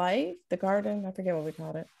of life, I forget what we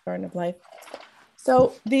called it, garden of life.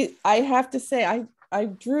 So I have to say, I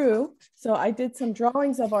drew, so I did some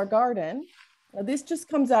drawings of our garden. Now, this just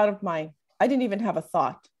comes out of I didn't even have a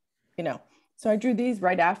thought, you know. So I drew these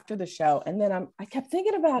right after the show, and then I kept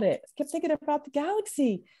thinking about it. I kept thinking about the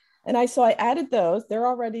galaxy, and I added those. They're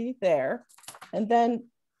already there. And then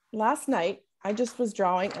last night I just was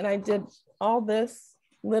drawing, and I did all this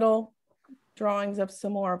little drawings of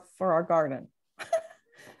some more for our garden.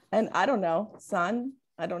 And I don't know, sun,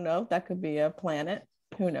 I don't know, that could be a planet,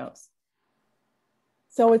 who knows?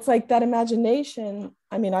 So it's like that imagination.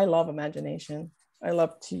 I mean, I love imagination. I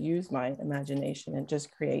love to use my imagination and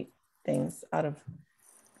just create things out of,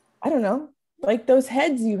 I don't know, like those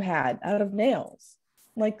heads you had out of nails,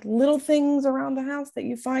 like little things around the house that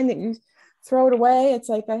you find that you throw it away. It's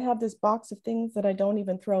like I have this box of things that I don't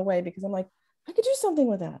even throw away because I'm like, I could do something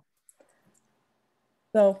with that.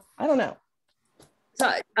 So I don't know.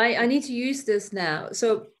 So I need to use this now.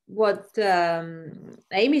 So what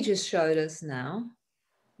Amy just showed us now,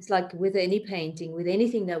 it's like with any painting, with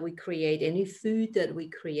anything that we create, any food that we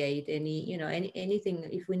create, anything,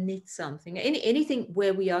 if we knit something, anything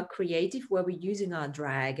where we are creative, where we're using our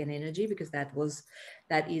dragon energy, because that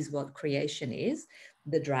is what creation is.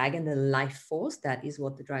 The dragon, the life force, that is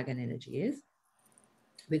what the dragon energy is.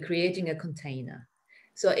 We're creating a container.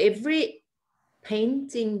 So every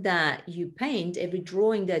painting that you paint, every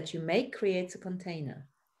drawing that you make creates a container.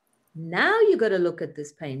 Now you got to look at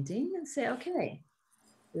this painting and say, okay,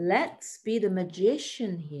 let's be the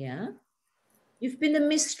magician here. You've been the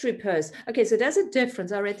mystery person. Okay, so there's a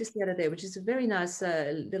difference. I read this the other day, which is a very nice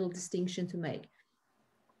little distinction to make.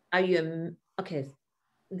 Are you, okay,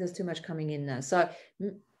 there's too much coming in now. So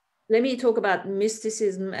let me talk about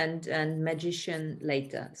mysticism and magician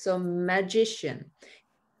later. So magician.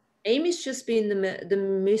 Amy's just been the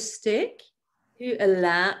mystic who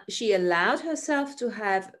allowed herself to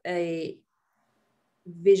have a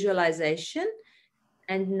visualization,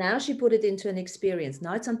 and now she put it into an experience.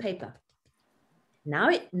 Now it's on paper. Now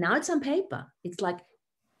it's on paper. It's like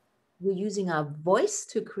we're using our voice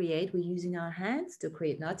to create. We're using our hands to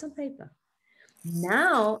create. Now it's on paper.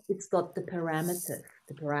 Now it's got the parameters.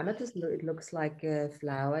 The parameters, it looks like a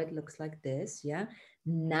flower. It looks like this, yeah.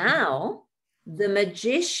 Now the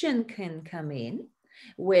magician can come in,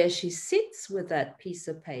 where she sits with that piece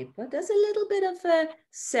of paper. There's a little bit of a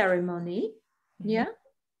ceremony, yeah,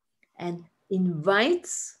 and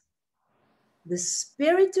invites the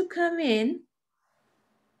spirit to come in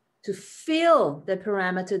to fill the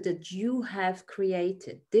parameter that you have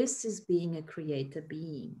created. This is being a creator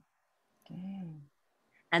being.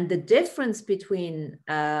 And the difference between,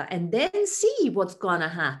 and then see what's gonna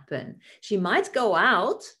happen. She might go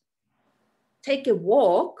out, take a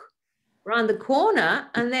walk around the corner,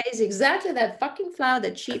 and there is exactly that fucking flower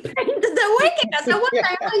that she painted the weekend. I said, what the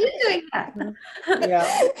hell are you doing that?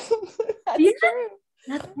 Yeah. That's true.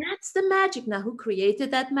 That's the magic. Now, who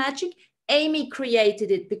created that magic? Amy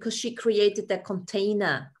created it because she created that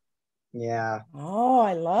container. Yeah. Oh,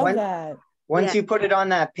 I love that. Once you put it on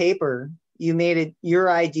that paper, you made it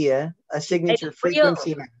your idea, a signature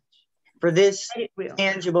frequency match for this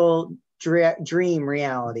tangible dream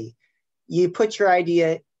reality. You put your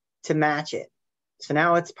idea to match it. So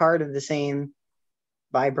now it's part of the same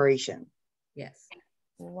vibration. Yes.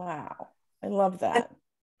 Wow. I love that.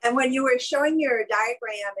 And when you were showing your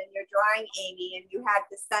diagram and your drawing, Amy, and you had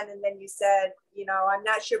the sun, and then you said, I'm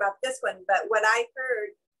not sure about this one, but what I heard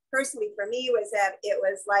personally for me was that it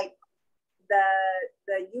was like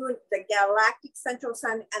the galactic central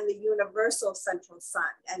sun and the universal central sun,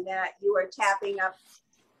 and that you were tapping up.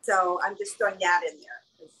 So I'm just throwing that in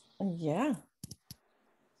there. Yeah.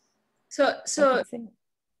 So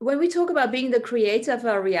when we talk about being the creator of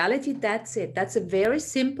our reality, that's it. That's a very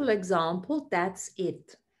simple example. That's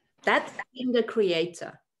it. That's being the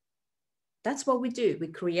creator. That's what we do. We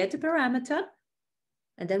create a parameter,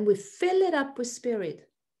 and then we fill it up with spirit.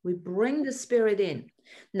 We bring the spirit in.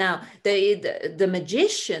 Now, the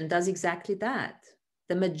magician does exactly that.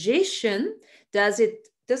 The magician doesn't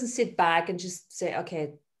sit back and just say,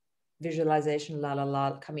 okay, visualization, la la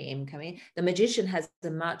la, coming in, coming in. The magician has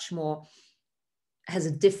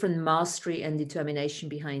a different mastery and determination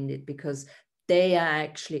behind it, because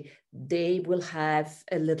they will have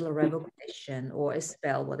a little revocation or a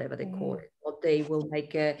spell, whatever they call it, or they will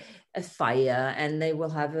make a fire, and they will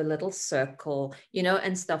have a little circle,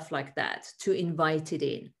 and stuff like that to invite it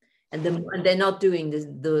in. And they're not doing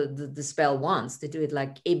the spell once, they do it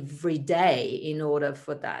like every day in order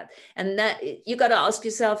for that. And that you got to ask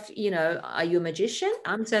yourself, are you a magician?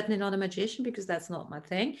 I'm certainly not a magician, because that's not my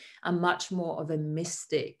thing. I'm much more of a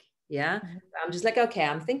mystic. Yeah. Mm-hmm. I'm just like, okay,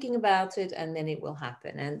 I'm thinking about it, and then it will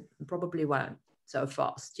happen, and probably won't so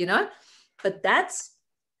fast, but that's,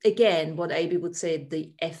 again, what Abby would say,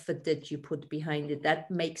 the effort that you put behind it, that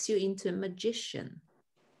makes you into a magician.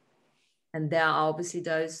 And there are obviously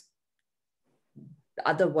those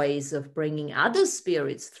other ways of bringing other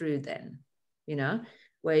spirits through then,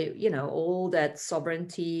 where, all that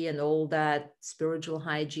sovereignty and all that spiritual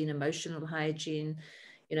hygiene, emotional hygiene,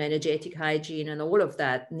 energetic hygiene, and all of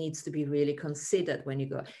that needs to be really considered when you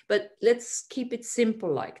go. But let's keep it simple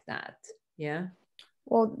like that. Yeah.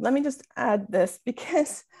 Well, let me just add this,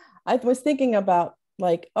 because I was thinking about,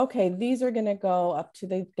 like, okay, these are going to go up to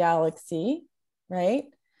the galaxy, right?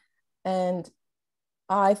 And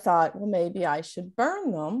I thought, well, maybe I should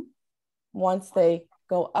burn them once they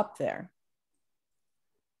go up there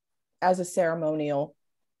as a ceremonial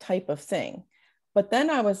type of thing. But then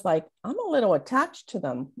I was like, I'm a little attached to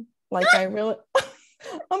them. Like, I really,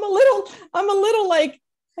 I'm a little like,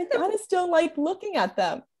 I kind of still like looking at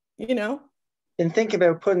them, And think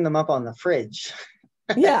about putting them up on the fridge.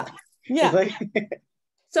 Yeah. Yeah.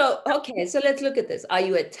 So, okay, so let's look at this. Are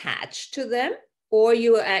you attached to them? Or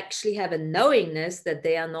you actually have a knowingness that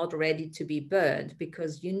they are not ready to be burned,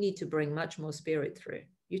 because you need to bring much more spirit through.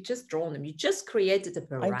 You just drawn them. You just created a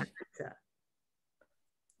parameter.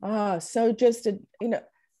 So just,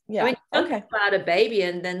 yeah. I mean, don't okay. about a baby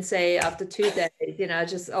and then say after 2 days,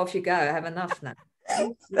 just off you go. I have enough now.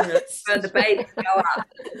 Burn the baby, go up.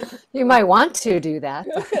 You might want to do that.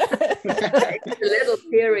 It's a little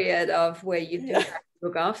period of where you do have to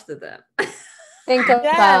look after them. Think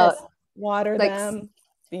about water them,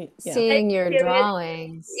 seeing your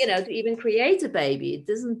drawings. To even create a baby, it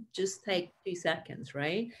doesn't just take 2 seconds,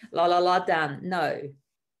 right? La la la, done. No,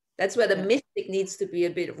 that's where the mystic needs to be a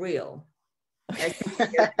bit real.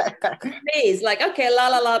 It's like, okay, la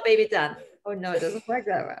la la, baby, done. Oh no, it doesn't work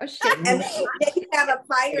that way. Oh shit. And they have a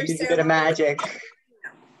fire ceremony. A bit of magic.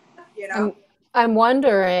 I'm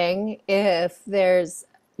wondering if there's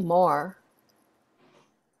more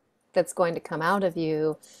that's going to come out of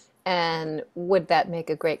you, and would that make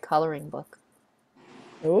a great coloring book?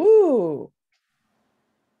 Ooh.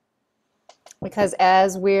 Because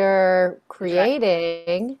as we're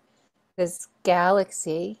creating this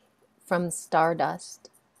galaxy from stardust,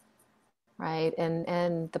 right,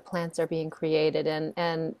 and the plants are being created,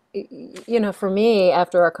 and for me,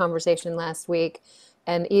 after our conversation last week,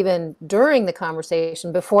 and even during the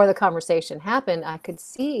conversation, before the conversation happened, I could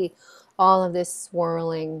see all of this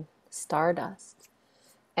swirling stardust,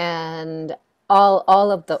 and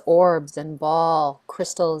all of the orbs and ball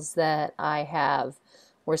crystals that I have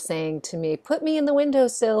were saying to me, put me in the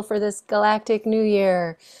windowsill for this galactic new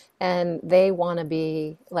year. And they want to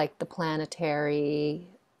be like the planetary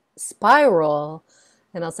spiral.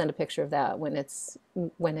 And I'll send a picture of that when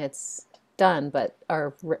it's done, but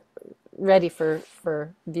are ready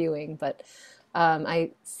for viewing. But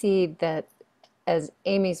I see that as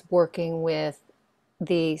Amy's working with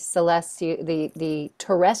the celestial, the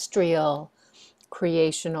terrestrial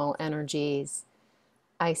creational energies,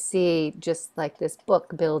 I see just like this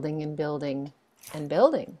book building and building and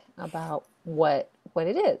building about what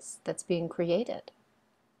it is that's being created.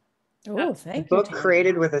 Oh, thank you. A book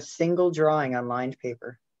created with a single drawing on lined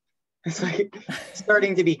paper. It's like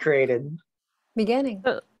starting to be created. Beginning.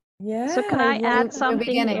 Yeah. So can I add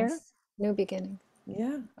something here? New beginning.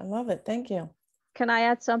 Yeah, I love it. Thank you. Can I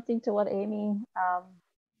add something to what Amy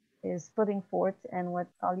is putting forth and what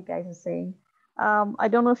all you guys are saying? I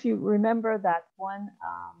don't know if you remember that one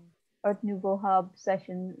Earth Nouveau Hub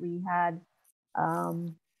session we had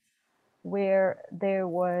where there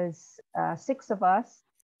was 6 of us,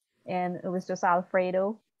 and it was just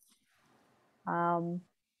Alfredo. And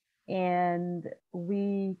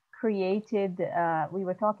we created, we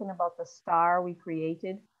were talking about the star we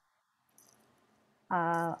created.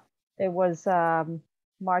 It was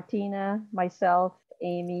Martina, myself,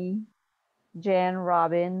 Amy, Jen,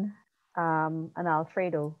 Robin, and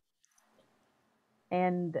Alfredo.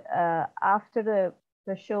 And after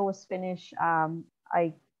the show was finished,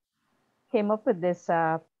 I came up with this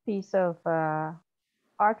piece of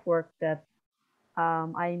artwork that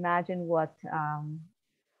I imagine what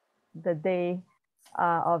the day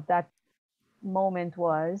of that moment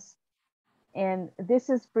was. And this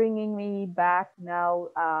is bringing me back now,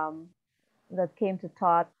 that came to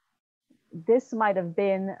thought. This might have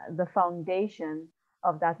been the foundation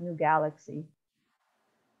of that new galaxy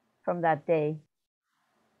from that day.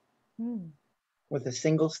 With a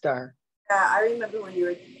single star. Yeah, I remember when you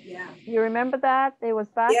were, yeah. You remember that? It was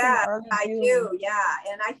back in early I June. do, yeah.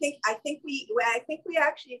 And I think we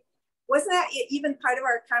actually, wasn't that even part of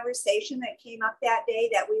our conversation that came up that day,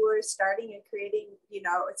 that we were starting and creating, you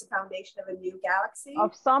know, it's a foundation of a new galaxy?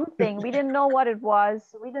 Of something. We didn't know what it was.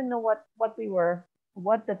 We didn't know what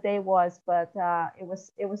the day was, but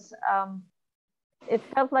it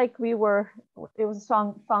felt like it was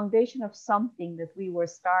a foundation of something that we were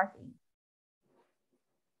starting.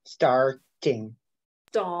 Starting.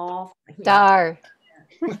 Star. Star.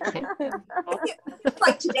 It's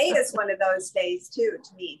like today is one of those days too,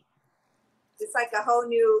 to me. It's like a whole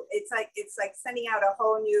new, it's like sending out a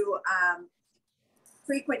whole new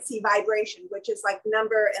frequency vibration, which is like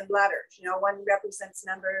number and letters. You know, one represents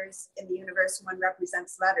numbers in the universe, and one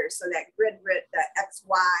represents letters. So that grid, the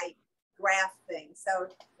XY graph thing. So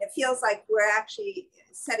it feels like we're actually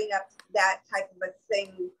setting up that type of a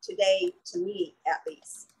thing today, to me at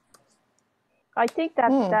least. I think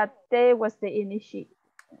that that day was the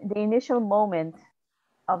initial moment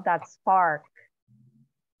of that spark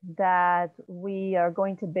that we are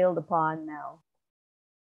going to build upon now.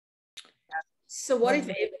 So what if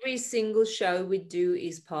every single show we do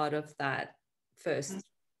is part of that first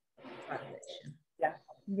foundation? Yeah.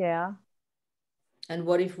 Yeah. And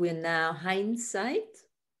what if we're now hindsight,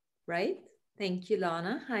 right? Thank you,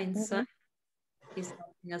 Lana. Hindsight is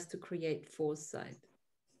helping us to create foresight.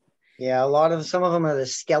 Yeah, some of them are the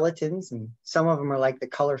skeletons, and some of them are like the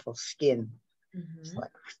colorful skin. It's like...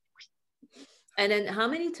 And then how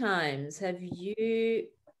many times have you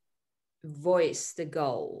voiced the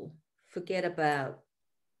goal? Forget about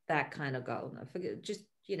that kind of goal. No, forget, just,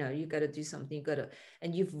 you know, you got to do something,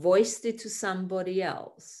 and you've voiced it to somebody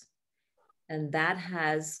else. And that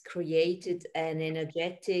has created an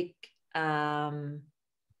energetic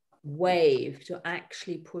wave to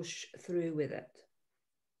actually push through with it.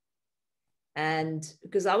 And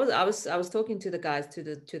because I was talking to the guys, to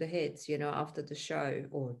the heads, you know, after the show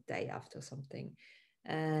or day after something,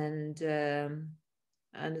 and they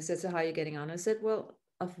said, so how are you getting on? I said, well,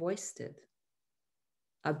 I've voiced it.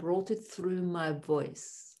 I brought it through my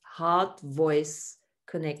voice, heart voice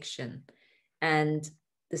connection, and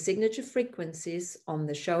the signature frequencies on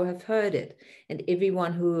the show have heard it, and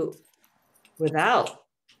everyone who without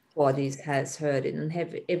bodies has heard it, and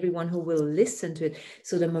have everyone who will listen to it.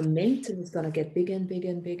 So the momentum is going to get bigger and bigger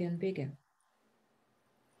and bigger and bigger,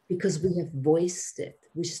 because we have voiced it.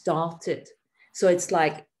 We started. So it's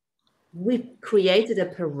like we created a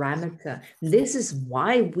parameter. This is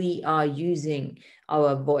why we are using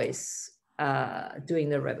our voice doing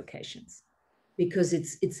the revocations, because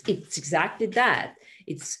it's exactly that.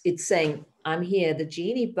 It's saying, I'm here, the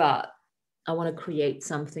genie, but I want to create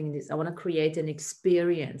something. I want to create an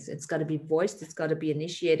experience. It's got to be voiced. It's got to be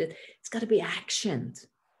initiated. It's got to be actioned.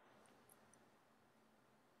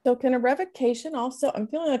 So can a revocation also, I'm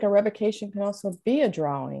feeling like a revocation can also be a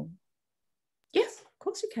drawing. Yes, of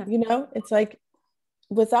course you can. You know, it's like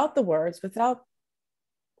without the words, without,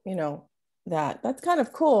 you know, that's kind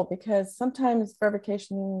of cool, because sometimes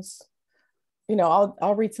revocations, you know,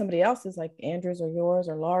 I'll read somebody else's, like Andrew's or yours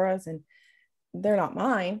or Laura's, and they're not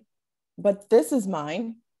mine. But this is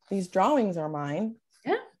mine. These drawings are mine.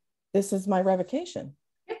 Yeah. This is my revocation.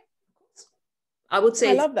 Yeah. I would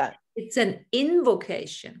say I love that. It's an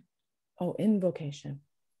invocation. Oh, invocation.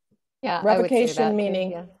 Yeah. Revocation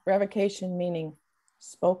meaning revocation meaning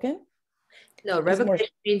spoken. No, revocation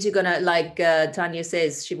means you're gonna, like Tanya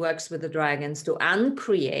says, she works with the dragons to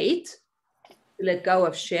uncreate, to let go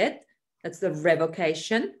of shit. That's the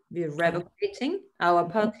revocation. We're revocating our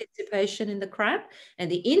participation in the crap.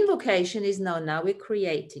 And the invocation is, no, now we're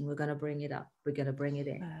creating. We're going to bring it up. We're going to bring it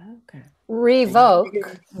in. Okay. Revoke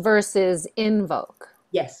versus invoke.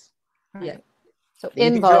 Yes. Right. Yeah. So you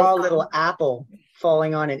invoke. can draw a little apple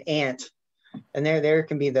falling on an ant, and there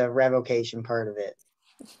can be the revocation part of it.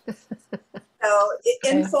 So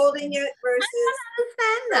enfolding it versus... I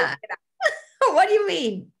don't understand that. What do you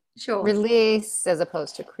mean? Sure. Release as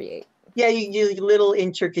opposed to create. Yeah, you little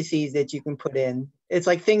intricacies that you can put in. It's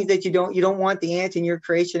like things that you don't want the ant in your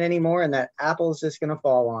creation anymore, and that apple's just gonna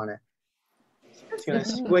fall on it. It's gonna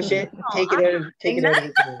squish it, take it out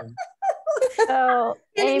of the So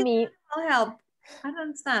Amy, I'll help. I don't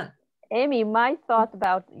understand. Amy, my thought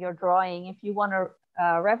about your drawing, if you want to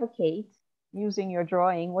revocate using your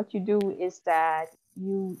drawing, what you do is that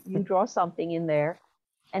you draw something in there,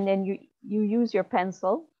 and then you use your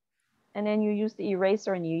pencil, and then you use the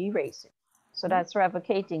eraser and you erase it. So that's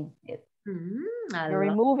revocating it. You're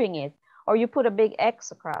removing it, or you put a big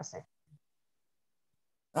X across it.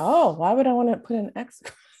 Oh, why would I want to put an X?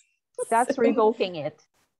 That's revoking it.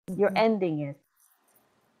 You're ending it.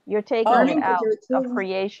 You're taking it out of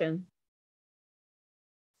creation.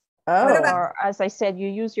 Oh. Or as I said, you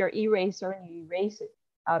use your eraser and you erase it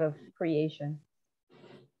out of creation.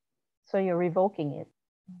 So you're revoking it.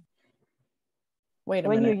 Wait a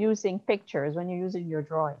when minute. you're using pictures, when you're using your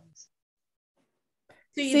drawings.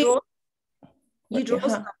 So you draw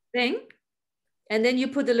something, and then you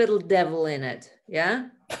put a little devil in it, yeah?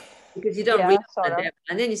 Because you don't read the devil.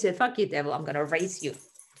 And then you say, fuck you, devil, I'm going to erase you.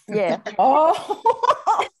 Yeah. Oh.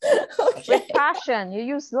 Okay. With passion. You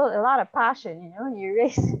use a lot of passion, you know, you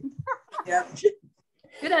erase it. Yeah.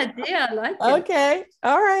 Good idea. I like it. Okay.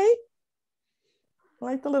 All right. I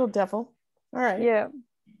like the little devil. All right. Yeah.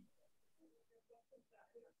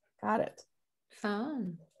 Got it.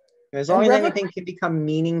 Fun. As long as anything can become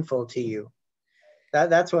meaningful to you,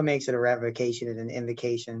 that's what makes it a revocation and an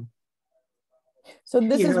invocation. So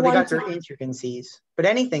this Even is though one they got their intricacies, but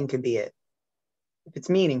anything could be it if it's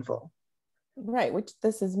meaningful. Right, which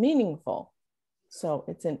this is meaningful. So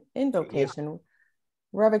it's an invocation,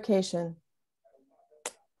 revocation.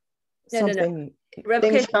 Something. No.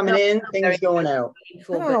 Things coming in, things going out.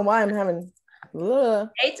 I don't know why I'm having.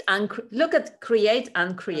 Look at create,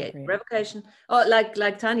 uncreate. Revocation. Oh,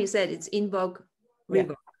 like Tanya said, it's invoke,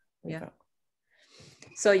 revoke. Yeah.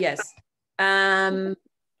 So yes. I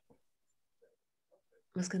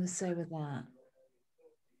was going to say with that.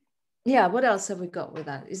 Yeah, what else have we got with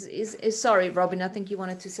that? Is sorry, Robin, I think you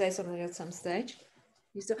wanted to say something at some stage.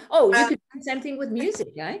 You could do the same thing with music,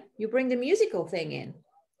 eh? You bring the musical thing in.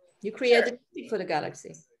 You create the music for the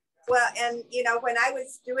galaxy. Well, and you know, when I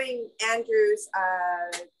was doing Andrew's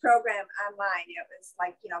program online, it was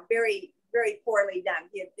like, you know, very, very poorly done.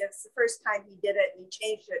 It was the first time he did it, and he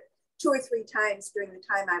changed it 2 or 3 times during the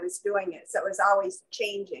time I was doing it. So it was always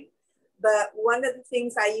changing. But one of the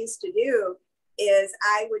things I used to do is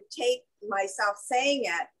I would take myself saying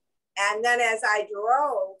it, and then as I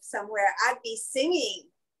drove somewhere, I'd be singing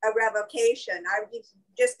a revocation. I would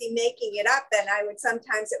just be making it up, and I would,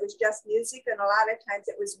 sometimes it was just music, and a lot of times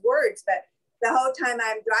it was words, but the whole time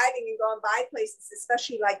I'm driving and going by places,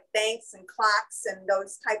 especially like banks and clocks and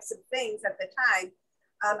those types of things at the time,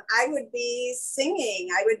 I would be singing,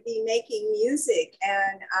 I would be making music,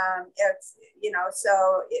 and it's, you know,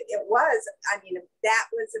 so it was, I mean, that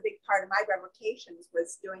was a big part of my revocations,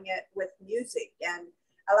 was doing it with music. And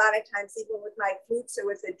a lot of times, even with my flutes or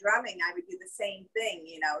with the drumming, I would do the same thing,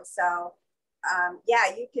 you know. So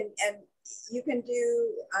yeah, you can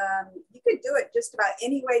do it just about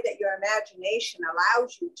any way that your imagination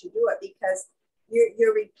allows you to do it, because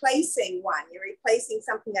you're replacing you're replacing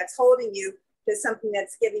something that's holding you to something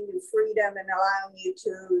that's giving you freedom and allowing you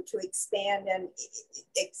to expand and,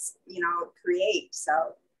 you know, create.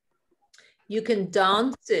 So you can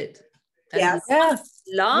dance it. Yes.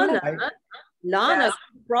 Lana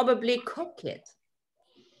could probably cook it.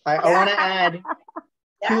 I want to add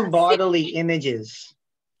 2 bodily images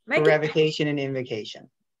for revocation and invocation.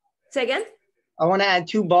 Say again? I want to add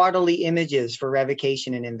 2 bodily images for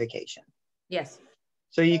revocation and invocation. Yes.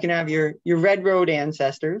 So you can have your red road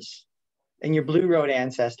ancestors and your blue road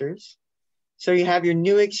ancestors. So you have your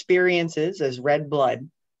new experiences as red blood,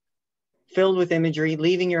 filled with imagery,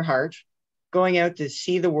 leaving your heart, going out to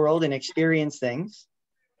see the world and experience things.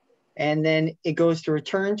 And then it goes to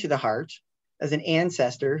return to the heart as an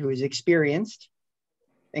ancestor who is experienced,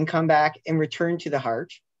 and come back and return to the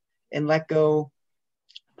heart and let go,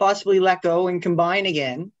 possibly let go and combine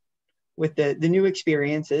again with the new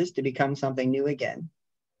experiences to become something new again.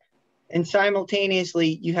 And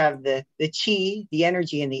simultaneously, you have the chi, the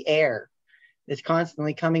energy in the air that's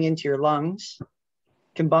constantly coming into your lungs,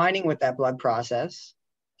 combining with that blood process,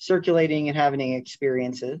 circulating and having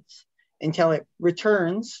experiences until it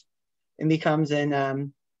returns and becomes a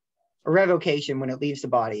revocation when it leaves the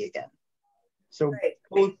body again. So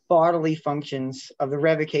both bodily functions of the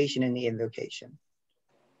revocation and the invocation.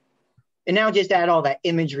 And now just add all that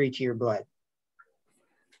imagery to your blood.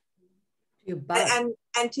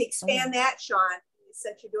 And to expand that, Sean,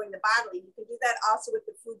 since you're doing the bodily, you can do that also with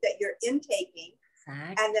the food that you're intaking,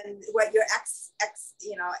 and then what you're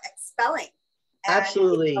expelling. And,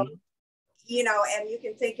 absolutely. You know, and you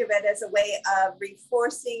can think of it as a way of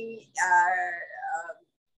reinforcing,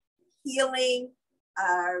 healing,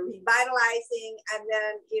 revitalizing, and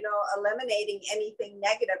then, you know, eliminating anything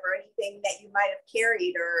negative or anything that you might have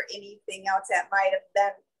carried or anything else that might have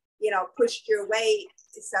been, you know, pushed your way.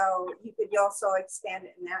 So you could also expand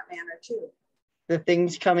it in that manner too. The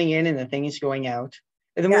things coming in and the things going out.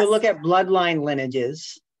 And then Yes. we'll look at bloodline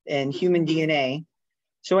lineages and human DNA.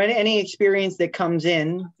 So any experience that comes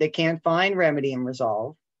in that can't find remedy and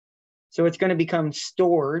resolve, so it's going to become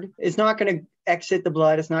stored. It's not going to exit the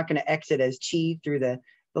blood. It's not going to exit as chi through the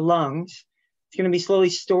lungs. It's going to be slowly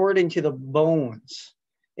stored into the bones,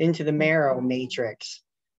 into the marrow matrix,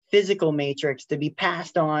 physical matrix, to be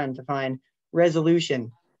passed on to find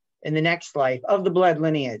resolution in the next life of the blood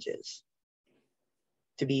lineages,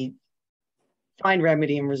 to be find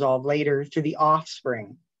remedy and resolve later through the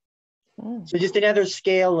offspring. So just another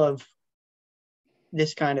scale of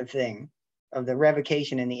this kind of thing, of the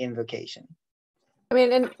revocation and the invocation. I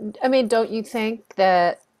mean, don't you think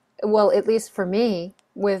that, well, at least for me,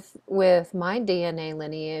 with my DNA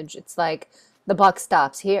lineage, it's like the buck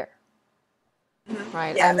stops here,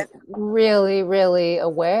 right? Yeah, I'm really, really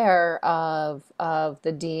aware of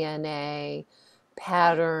the DNA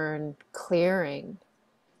pattern clearing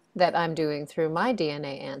that I'm doing through my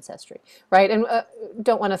DNA ancestry, right? And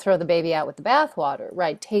don't want to throw the baby out with the bathwater,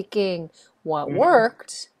 right? Taking what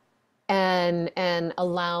worked and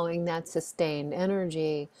allowing that sustained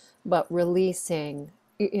energy, but releasing,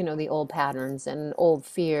 you know, the old patterns and old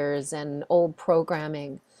fears and old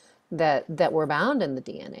programming that were bound in the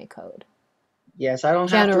DNA code. Yes, I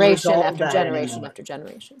don't have to Generation resolve after that generation anymore. after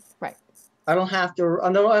generation, right? I don't have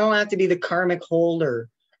to be the karmic holder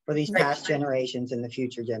for these past generations and the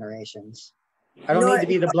future generations. I don't need to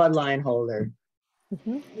be the bloodline holder.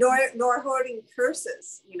 Nor holding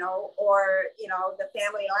curses, you know, or, you know, the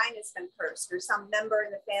family line has been cursed, or some member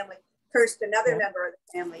in the family cursed another member of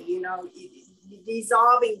the family, you know,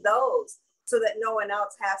 dissolving those so that no one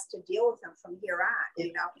else has to deal with them from here on,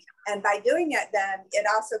 you know. And by doing it, then it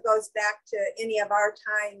also goes back to any of our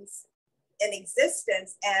times in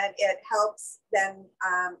existence, and it helps then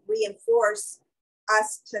reinforce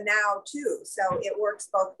us to now too. So it works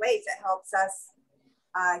both ways. It helps us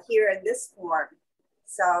here in this form.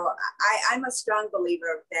 So I'm a strong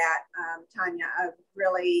believer of that, Tanya, of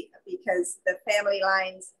really, because the family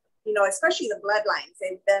lines, you know, especially the bloodlines,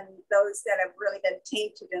 they've been those that have really been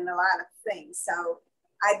tainted in a lot of things. So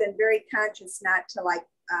I've been very conscious not to, like,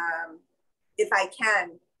 if I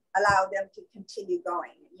can, allow them to continue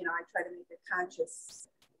going. You know, I try to make it conscious,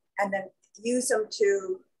 and then use them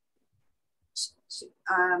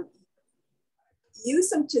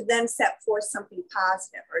to then set forth something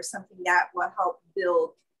positive or something that will help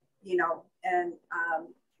build, you know, and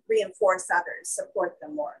reinforce others, support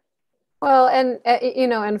them more. Well, and you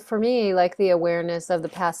know, and for me, like the awareness of the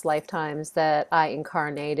past lifetimes that I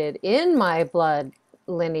incarnated in my blood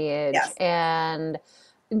lineage, and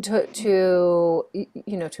to you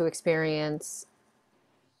know, to experience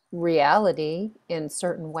reality in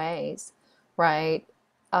certain ways, right?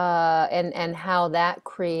 And how that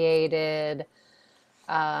created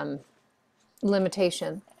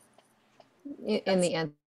limitation in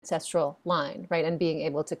the ancestral line, right? And being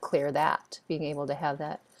able to clear that, being able to have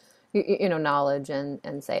that, you know, knowledge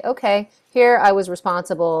and say, okay, here I was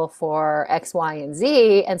responsible for X, Y, and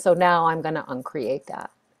Z, and so now I'm going to uncreate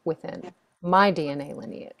that within my DNA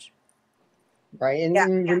lineage. Right,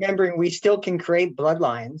 and remembering we still can create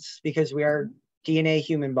bloodlines because we are DNA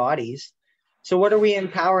human bodies. So what are we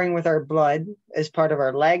empowering with our blood as part of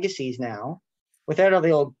our legacies now, without all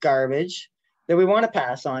the old garbage that we want to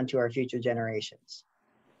pass on to our future generations?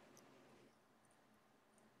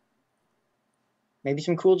 Maybe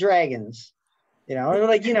some cool dragons, you know,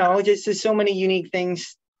 like, you know, just there's so many unique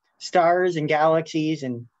things, stars and galaxies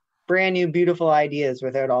and brand new beautiful ideas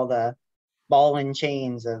without all the ball and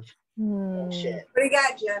chains of bullshit. What do you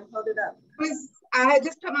got, Jen? Hold it up. I had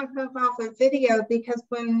just put myself off a video because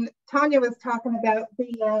when Tanya was talking about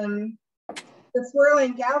the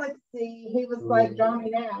swirling galaxy, he was like, draw me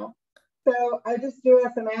now. So I just drew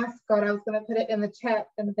us a mascot. I was going to put it in the chat,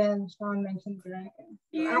 and then Sean mentioned dragon.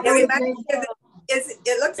 It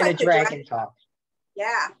looks like a dragon top.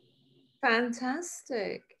 Yeah.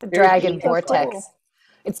 Fantastic. The dragon vortex. Cool.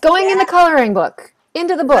 It's going in the coloring book,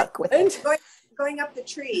 into the book with it. Going up the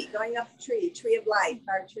tree, tree of life,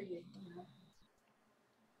 our tree.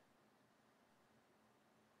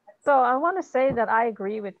 So I want to say that I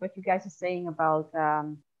agree with what you guys are saying about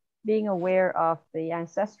being aware of the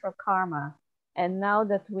ancestral karma. And now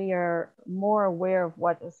that we are more aware of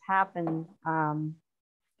what has happened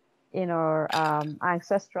in our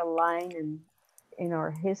ancestral line and in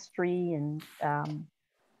our history and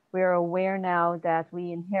We're aware now that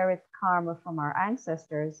we inherit karma from our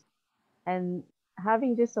ancestors. And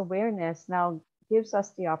having this awareness now gives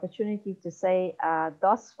us the opportunity to say,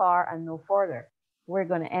 thus far and no further. We're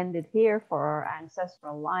going to end it here for our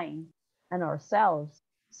ancestral line and ourselves,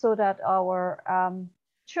 so that our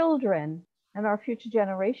children and our future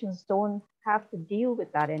generations don't have to deal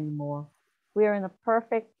with that anymore. We're in a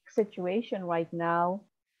perfect situation right now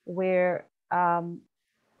where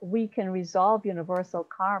we can resolve universal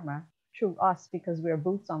karma through us, because we're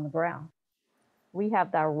boots on the ground. We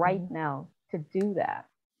have that right now to do that.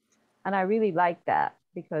 And I really like that,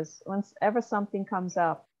 because whenever something comes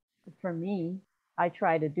up for me, I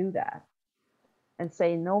try to do that and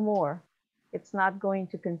say, no more. It's not going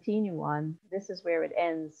to continue on. This is where it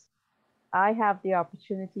ends. I have the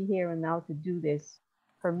opportunity here and now to do this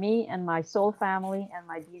for me and my soul family and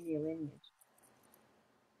my DNA lineage.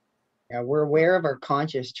 Yeah, we're aware of our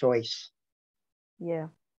conscious choice. Yeah.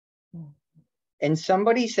 And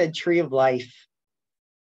somebody said tree of life.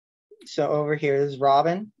 So over here is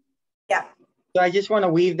Robin. Yeah. So I just want to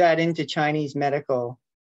weave that into Chinese medical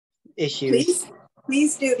issues.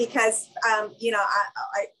 Please do, because you know,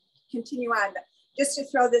 I continue on. Just to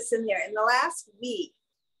throw this in there, in the last week,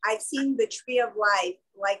 I've seen the tree of life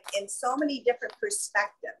like in so many different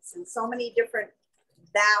perspectives and so many different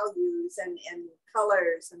values and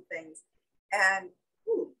colors and things, and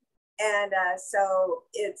so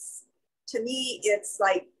it's, to me, it's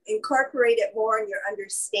like incorporate it more in your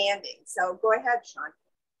understanding. So go ahead, Sean.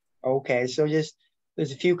 Okay, so just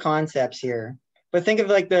there's a few concepts here, but think of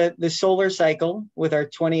like the solar cycle with our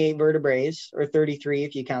 28 vertebrae, or 33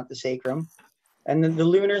 if you count the sacrum, and then the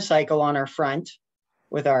lunar cycle on our front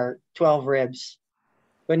with our 12 ribs.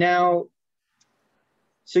 But now,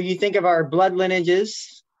 so you think of our blood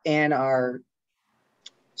lineages and our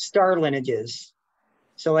star lineages.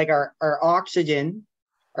 So like our oxygen,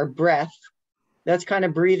 our breath, that's kind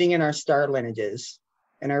of breathing in our star lineages,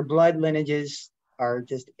 and our blood lineages are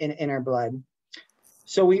just in our blood.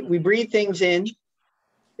 So we breathe things in,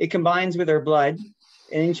 it combines with our blood.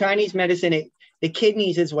 And in Chinese medicine, the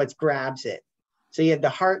kidneys is what grabs it. So you have the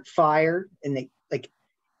heart fire and the like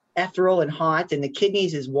ethereal and hot, and the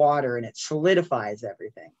kidneys is water, and it solidifies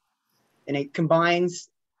everything. And it combines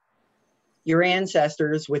your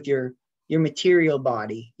ancestors with your material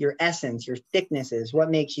body, your essence, your thicknesses, what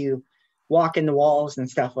makes you walk in the walls and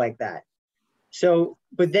stuff like that. So,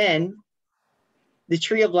 but then the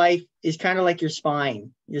tree of life is kind of like your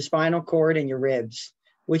spine, your spinal cord and your ribs,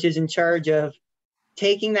 which is in charge of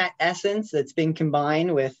taking that essence that's been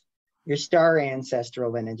combined with your star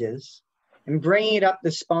ancestral lineages and bringing it up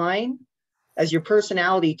the spine as your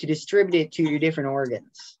personality to distribute it to your different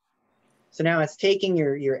organs. So now it's taking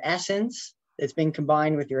your essence that's been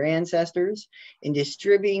combined with your ancestors and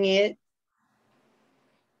distributing it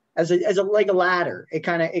as a like a ladder. It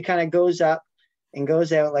kind of goes up and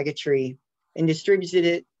goes out like a tree and distributes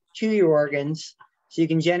it to your organs, so you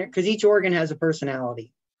can generate, because each organ has a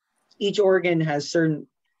personality. Each organ has certain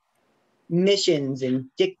missions and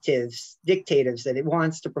dictatives that it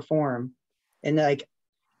wants to perform, and like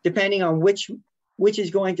depending on which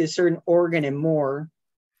is going to a certain organ and more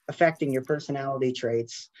affecting your personality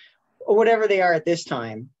traits, or whatever they are at this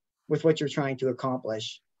time with what you're trying to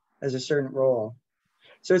accomplish as a certain role.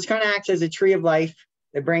 So it's kind of acts as a tree of life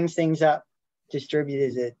that brings things up,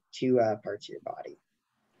 distributes it to parts of your body.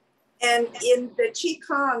 And in the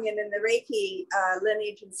Qigong and in the Reiki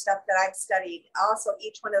lineage and stuff that I've studied, also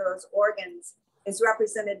each one of those organs is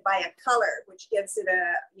represented by a color, which gives it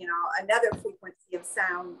another frequency of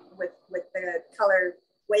sound with the color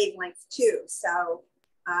wavelength too. So,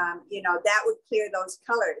 that would clear those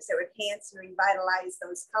colors. It would enhance and revitalize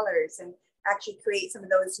those colors and actually create some of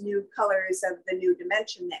those new colors of the new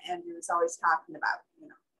dimension that Andrew is always talking about,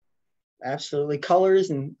 Absolutely.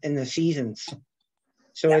 Colors and the seasons.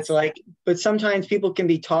 So yes. It's like, but sometimes people can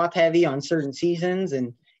be top heavy on certain seasons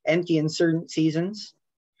and empty in certain seasons.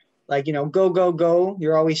 Like, go, go, go.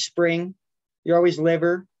 You're always spring. You're always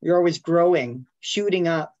liver. You're always growing, shooting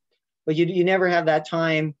up. But you never have that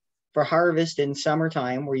time for harvest in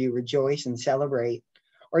summertime where you rejoice and celebrate.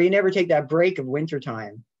 Or you never take that break of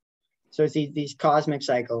wintertime. So it's these cosmic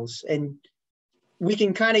cycles. And we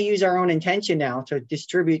can kind of use our own intention now to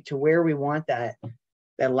distribute to where we want that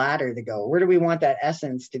ladder to go. Where do we want that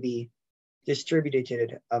essence to be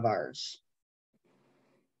distributed of ours?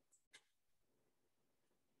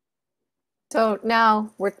 So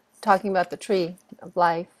now we're talking about the tree of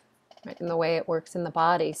life, right, and the way it works in the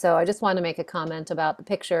body. So I just want to make a comment about the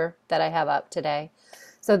picture that I have up today.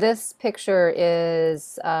 So this picture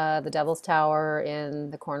is the Devil's Tower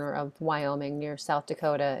in the corner of Wyoming near South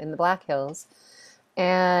Dakota in the Black Hills.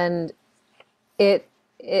 And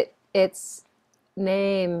its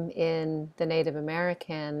name in the Native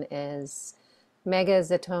American is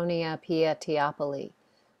Megazetonia Pietiapoli,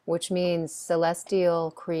 which means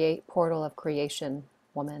celestial portal of creation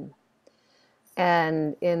woman.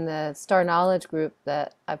 And in the Star Knowledge group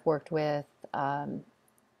that I've worked with,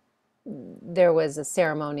 there was a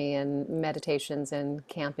ceremony and meditations and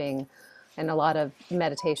camping and a lot of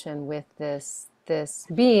meditation with this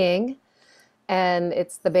being. And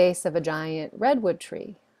it's the base of a giant redwood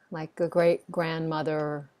tree, like a great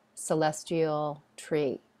grandmother celestial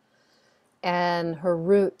tree. And her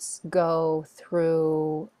roots go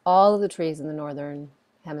through all of the trees in the northern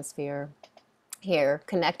hemisphere here,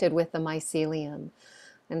 connected with the mycelium.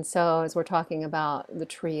 And so as we're talking about the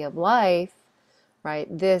tree of life, right,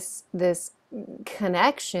 this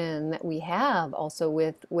connection that we have also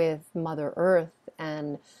with Mother Earth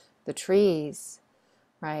and the trees,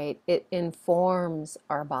 right, it informs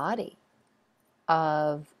our body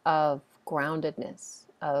of groundedness,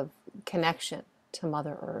 of connection to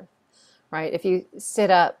Mother Earth, right? If you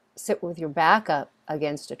sit with your back up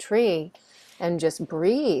against a tree and just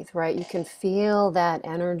breathe, right, you can feel that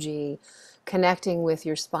energy connecting with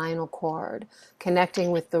your spinal cord,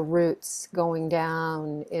 connecting with the roots going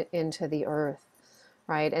down into the earth,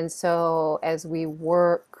 right? And so as we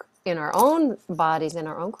work in our own bodies, in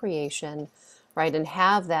our own creation, right, and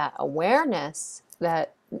have that awareness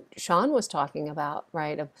that Sean was talking about,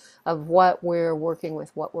 right, of what we're working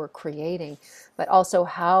with, what we're creating, but also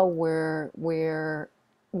how we're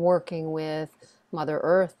working with Mother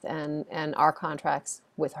Earth and our contracts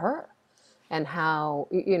with her, and how,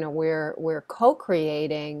 you know, we're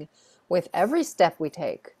co-creating with every step we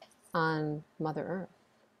take on Mother Earth.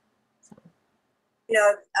 So. You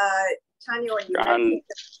know, Tanya, when you mentioned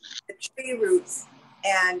the tree roots,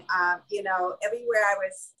 and you know, everywhere I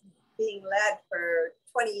was being led for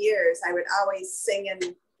 20 years, I would always sing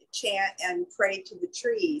and chant and pray to the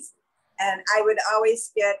trees, and I would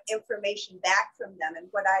always get information back from them. And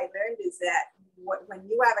what I learned is that when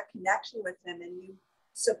you have a connection with them and you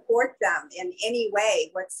support them in any way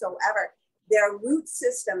whatsoever, their root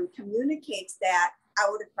system communicates that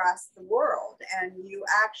out across the world, and you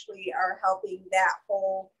actually are helping that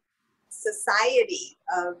whole society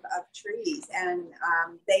of trees. And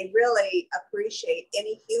they really appreciate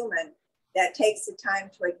any human that takes the time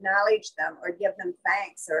to acknowledge them or give them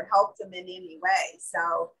thanks or help them in any way.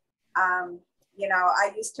 So you know,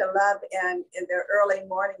 I used to love in the early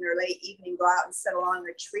morning or late evening go out and sit along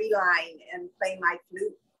a tree line and play my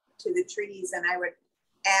flute to the trees, and I would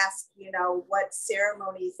ask, you know, what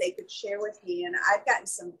ceremonies they could share with me. And I've gotten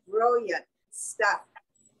some brilliant stuff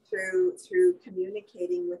through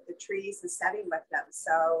communicating with the trees and setting with them.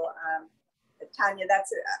 So Tanya,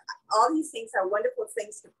 that's all these things are wonderful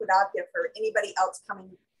things to put out there for anybody else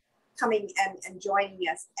coming and joining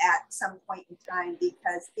us at some point in time,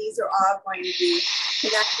 because these are all going to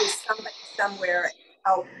connect with somebody somewhere and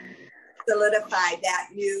help solidify that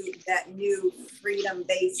new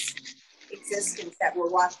freedom-based existence that we're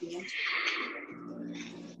walking into.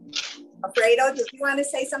 Alfredo, did you want to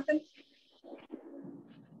say something?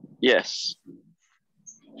 Yes.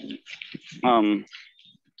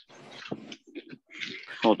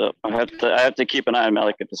 Hold up. I have to keep an eye on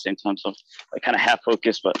Malik at the same time, so I kind of half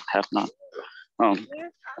focus but half not.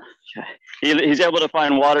 He's able to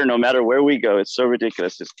find water no matter where we go. It's so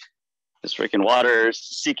ridiculous. This freaking water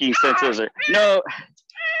seeking senses are no.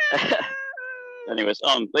 Anyways,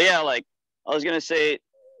 but yeah, like I was gonna say,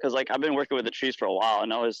 because like I've been working with the trees for a while,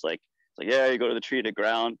 and I was like yeah, you go to the tree to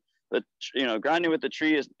ground, but you know, grounding with the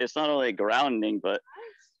tree it's not only grounding, but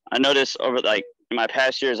I notice over like in my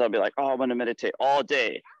past years, I'll be like, oh, I'm gonna meditate all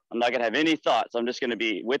day. I'm not gonna have any thoughts. I'm just gonna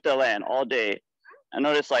be with the land all day. I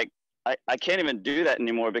notice like I can't even do that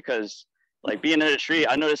anymore, because like being in a tree,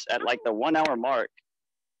 I notice at like the 1 hour mark,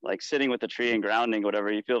 like sitting with the tree and grounding,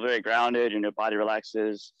 whatever, you feel very grounded and your body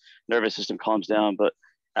relaxes, nervous system calms down. But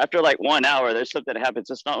after like 1 hour, there's something that happens.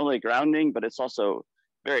 It's not only grounding, but it's also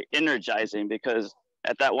very energizing, because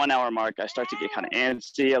at that 1 hour mark, I start to get kind of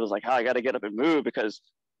antsy. I was like, oh, I got to get up and move, because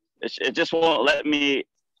it just won't let me.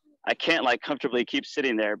 I can't like comfortably keep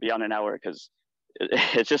sitting there beyond an hour, because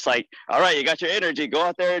it's just like, all right, you got your energy, go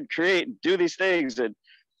out there and create, do these things, and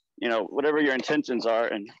you know, whatever your intentions are.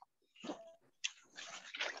 And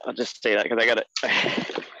I'll just say that because I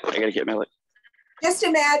gotta get Malik. Just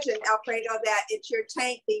imagine, Alfredo, that it's your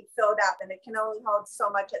tank being filled up, and it can only hold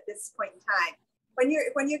so much at this point in time. When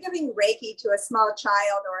you're giving Reiki to a small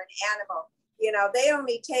child or an animal, you know, they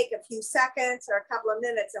only take a few seconds or a couple of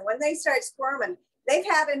minutes, and when they start squirming, they've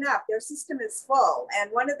had enough. Their system is full.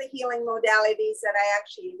 And one of the healing modalities that I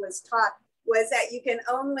actually was taught was that you can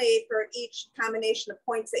only, for each combination of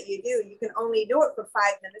points that you do, you can only do it for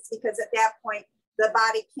 5 minutes, because at that point, the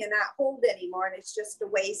body cannot hold anymore, and it's just a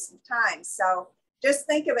waste of time. So just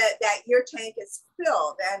think of it that your tank is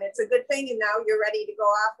filled, and it's a good thing, and now you're ready to go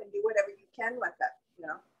off and do whatever you can with it, you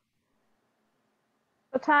know.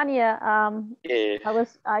 So Tanya, Yeah.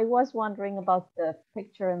 I was wondering about the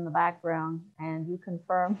picture in the background, and you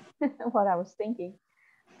confirmed what I was thinking.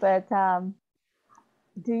 But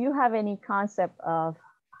do you have any concept of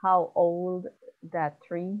how old that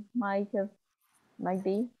tree might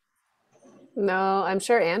be? No, I'm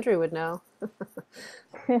sure Andrew would know.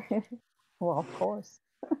 Well, of course.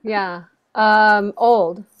 Yeah.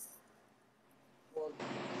 Old,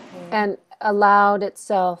 and allowed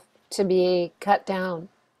itself to be cut down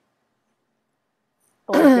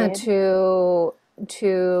Or dead? to did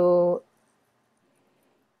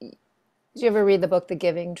you ever read the book The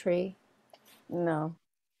Giving Tree? No.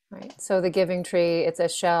 Right. So The Giving Tree, it's a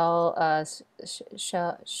Sheldon.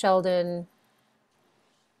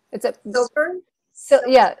 It's a Silver?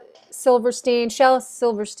 yeah, Silverstein, Shel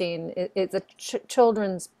Silverstein. It's a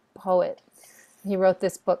children's poet. He wrote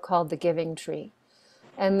this book called The Giving Tree.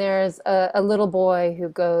 And there's a little boy who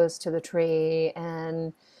goes to the tree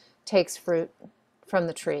and takes fruit from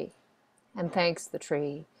the tree and thanks the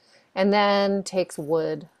tree, and then takes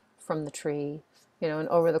wood from the tree, and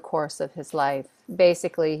over the course of his life,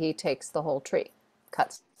 basically he takes the whole tree,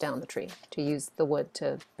 cuts down the tree to use the wood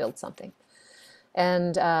to build something.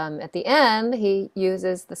 And at the end, he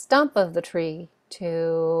uses the stump of the tree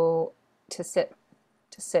to sit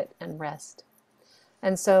and rest.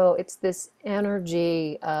 And so it's this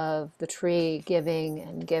energy of the tree giving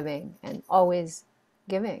and always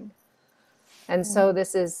giving. And so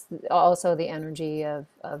this is also the energy of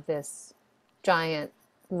this giant,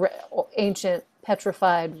 ancient,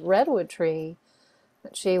 petrified redwood tree,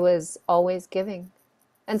 that she was always giving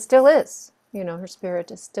and still is. Her spirit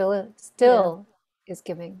is still is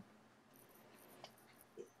giving.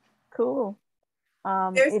 Cool.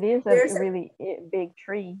 It is a really big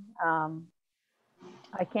tree.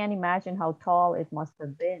 I can't imagine how tall it must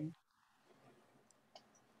have been.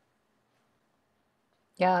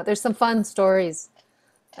 Yeah, there's some fun stories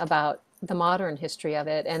about the modern history of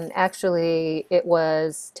it. And actually, it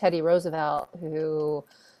was Teddy Roosevelt who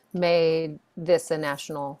made this a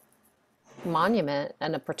national monument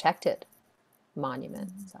and a protected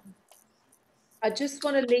monument. So. I just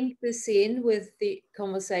want to link this in with the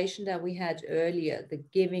conversation that we had earlier, the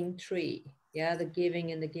giving tree. Yeah, the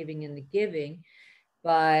giving and the giving and the giving,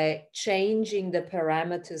 by changing the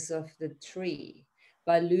parameters of the tree,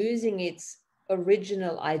 by losing its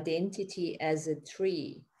original identity as a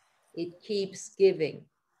tree, it keeps giving.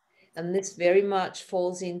 And this very much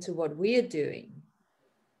falls into what we're doing,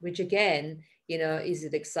 which again, is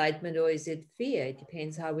it excitement or is it fear? It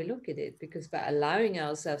depends how we look at it, because by allowing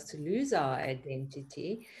ourselves to lose our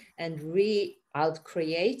identity and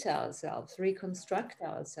out-create ourselves, reconstruct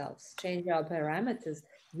ourselves, change our parameters,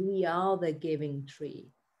 we are the giving tree.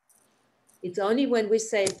 It's only when we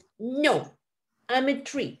say, no, I'm a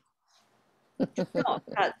tree. Do not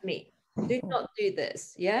cut me. Do not do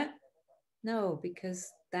this. Yeah? No,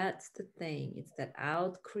 because that's the thing. It's that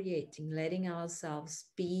out-creating, letting ourselves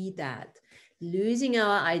be that, losing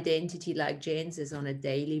our identity, like Jen says, on a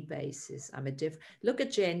daily basis. Look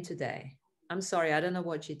at Jen today. I'm sorry, I don't know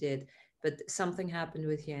what she did, but something happened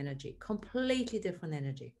with your energy. Completely different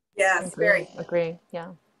energy. Yes, very. Agree.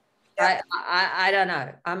 Yeah. I don't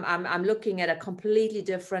know. I'm looking at a completely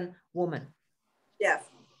different woman. Yes.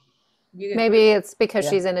 Maybe it's because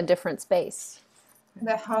she's in a different space.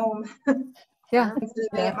 The home. Yeah. Instead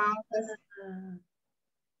of being at my office.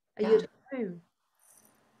 Are you at home?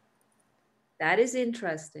 That is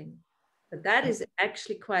interesting. But that is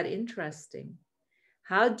actually quite interesting.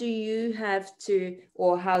 How do you have to,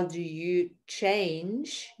 or how do you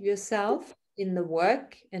change yourself in the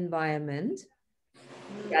work environment?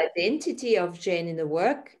 The identity of Jane in the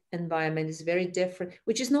work environment is very different,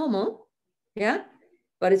 which is normal. Yeah.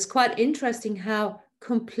 But it's quite interesting how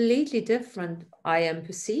completely different I am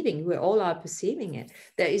perceiving. We all are perceiving it.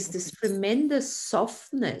 There is this tremendous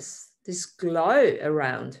softness, this glow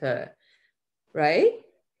around her, right?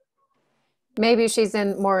 Maybe she's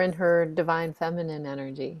more in her divine feminine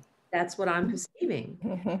energy. That's what I'm perceiving.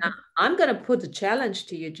 Now, I'm going to put a challenge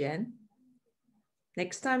to you, Jen.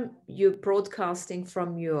 Next time you're broadcasting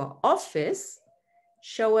from your office,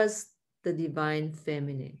 show us the divine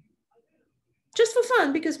feminine. Just for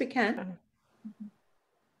fun, because we can.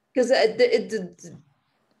 Because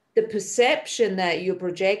the perception that you're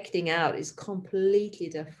projecting out is completely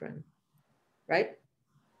different, right?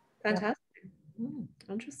 Fantastic.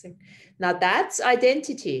 Interesting. Now that's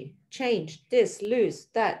identity. Change this, lose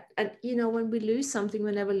that. And you know, when we lose something,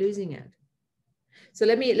 we're never losing it. So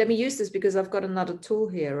let me use this because I've got another tool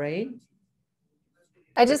here, right?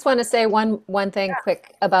 I just want to say one thing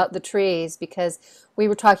quick about the trees, because we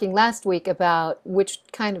were talking last week about which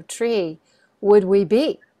kind of tree would we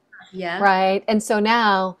be, Yeah. right? And so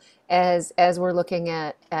now, as we're looking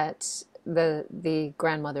at the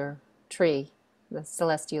grandmother tree, the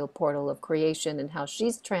celestial portal of creation, and how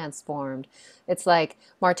she's transformed, it's like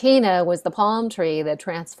Martina was the palm tree that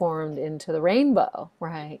transformed into the rainbow,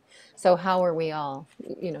 right? So how are we all,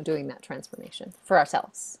 doing that transformation for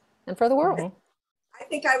ourselves and for the world? I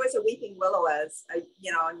think I was a weeping willow as,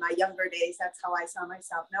 in my younger days. That's how I saw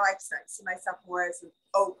myself. Now I see myself more as an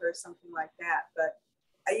oak or something like that. But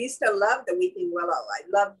I used to love the weeping willow. I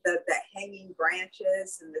loved the hanging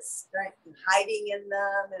branches and the strength and hiding in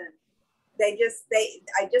them. And I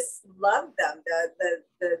just loved them.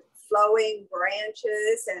 The flowing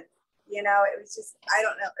branches. And, it was just, I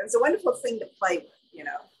don't know. It was a wonderful thing to play with,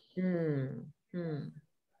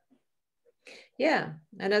 Yeah.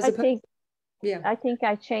 And as I think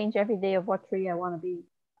I change every day of what tree I want to be.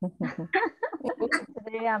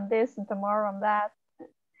 Today I'm this and tomorrow I'm that.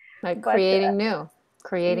 Like creating new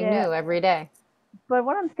every day. But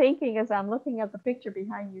what I'm thinking as I'm looking at the picture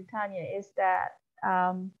behind you, Tanya, is that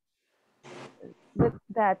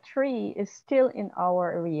that tree is still in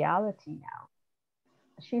our reality now.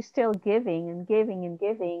 She's still giving and giving and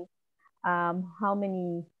giving. How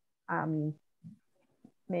many,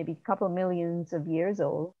 maybe a couple of millions of years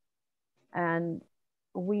old. And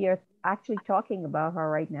we are actually talking about her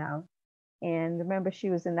right now. And remember, she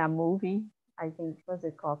was in that movie, I think, was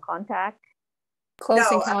it called Contact? Close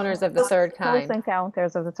Encounters of the Third Kind. Close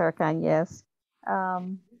Encounters of the Third Kind, yes.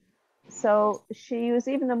 So she was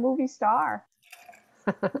even a movie star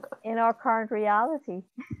in our current reality.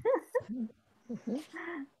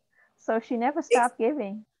 So she never stopped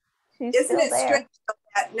giving. She's Isn't still it there. strange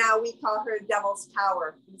that now we call her Devil's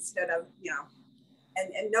Tower instead of,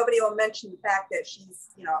 and nobody will mention the fact that she's,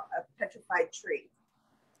 a petrified tree.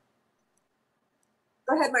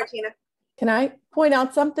 Go ahead, Martina. Can I point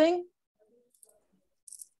out something?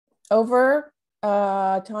 Over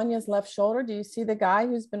Tanya's left shoulder, do you see the guy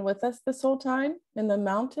who's been with us this whole time in the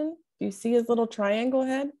mountain? Do you see his little triangle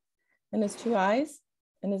head and his two eyes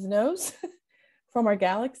and his nose from our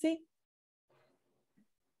galaxy?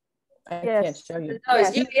 I can't show you.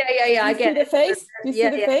 Yes. Yeah. I get the face. Do you see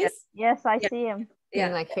the face? Yes, I see him. Yeah,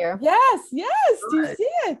 like here. Yes. Do you see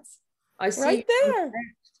it? I see right there.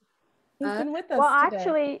 He's been with us. Well, today.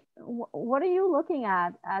 actually, what are you looking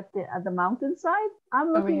at the mountainside?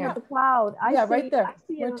 I'm looking at the cloud. Right there. I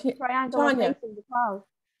see a triangle face in the cloud.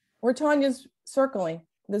 Where Tanya's circling.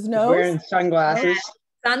 There's nose. Wearing sunglasses.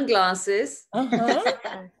 Sunglasses.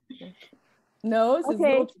 Nose is a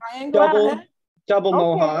little triangle. Double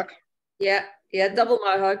mohawk. Yeah, double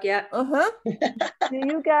mohawk, yeah. Do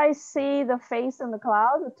you guys see the face in the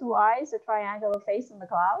cloud, the two eyes, the triangular face in the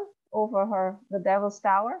cloud over the Devil's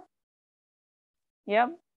Tower?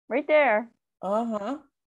 Yep, right there. You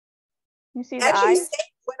see the eyes?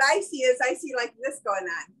 What I see is like this going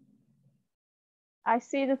on. I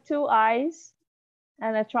see the two eyes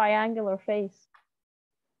and a triangular face.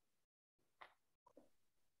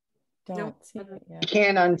 Don't see it yet. You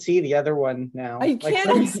can't unsee the other one now. You can't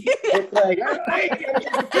unsee it.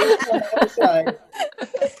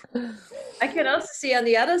 I can also see on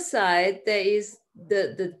the other side there is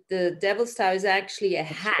the Devil's Tower is actually a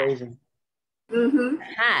hat. Mm-hmm. A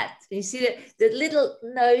hat. You see the little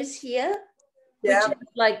nose here, which is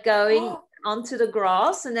like going onto the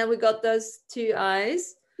grass, and then we got those two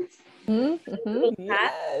eyes.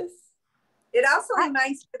 Yes. It also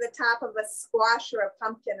reminds me of the top of a squash or a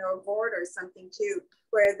pumpkin or a gourd or something too,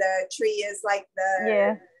 where the tree is like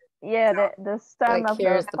the the stem like of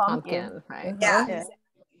here's the pumpkin, right? Yeah.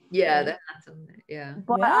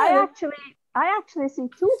 But I actually see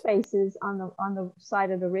two faces on the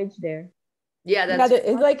side of the ridge there. Yeah, that's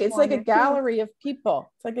it's like a gallery of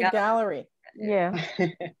people. It's like a gallery. Yeah.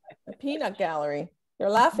 A peanut gallery. They're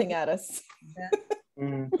laughing at us.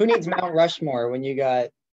 Who needs Mount Rushmore when you got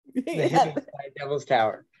the Devil's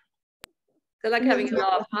Tower? They're like having a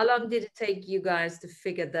laugh. How long did it take you guys to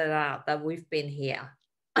figure that out, that we've been here?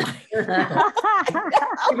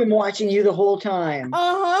 I've been watching you the whole time.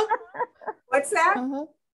 What's that?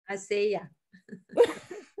 I see ya.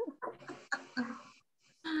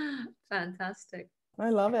 Fantastic. I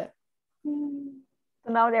love it. So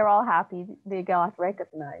now they're all happy. They got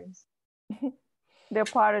recognized. They're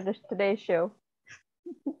part of today's show.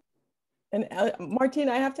 And Martine,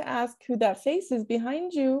 I have to ask who that face is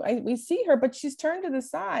behind you. We see her, but she's turned to the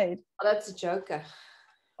side. Oh, that's a Joker.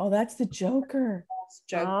 Oh, that's the Joker.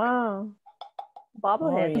 Joker. Oh, Oh,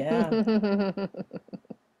 bobblehead. yeah.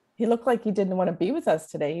 He looked like he didn't want to be with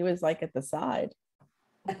us today. He was like at the side.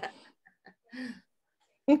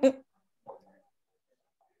 Yeah,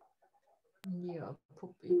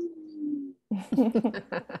 puppy.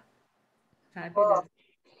 Fabulous.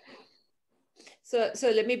 So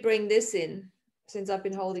let me bring this in, since I've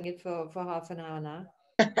been holding it for half an hour now.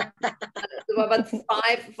 There were about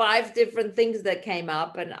five different things that came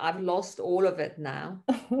up, and I've lost all of it now.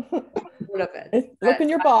 All of it. Look in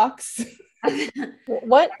your box.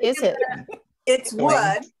 What is it? It's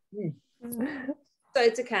wood. So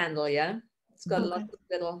it's a candle, yeah? It's got lots of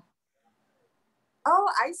little... Oh,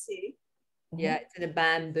 I see. Yeah, it's in a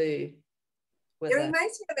bamboo. It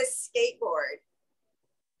reminds me of a skateboard.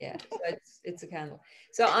 Yeah, so it's a candle.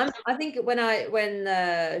 So I think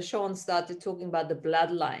when Sean started talking about the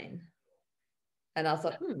bloodline, and I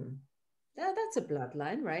thought, that's a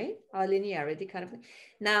bloodline, right? Our linearity kind of thing.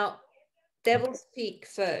 Now, Devil's Peak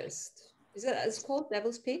first. It's called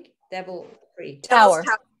Devil's Peak? Devil Tree. Tower.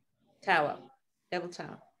 Tower. Devil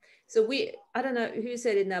Tower. So I don't know who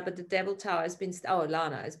said it now, but the Devil Tower has been,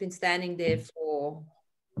 Lana, has been standing there for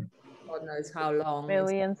God knows how long.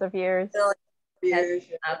 Millions of years. Has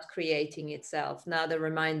out creating itself. Now the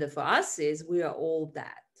reminder for us is we are all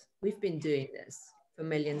that. We've been doing this for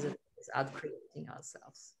millions of years, out creating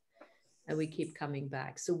ourselves, and we keep coming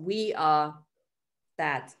back. So we are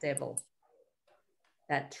that devil,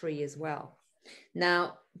 that tree as well.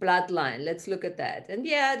 Now bloodline, let's look at that. And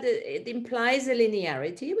yeah, it implies a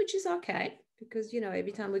linearity, which is okay, because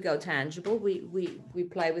every time we go tangible, we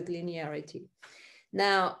play with linearity.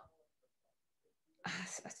 Now,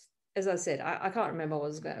 as I said, I can't remember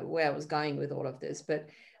where I was going with all of this, but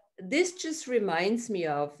this just reminds me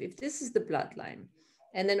of, if this is the bloodline,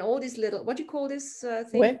 and then all these little, what do you call this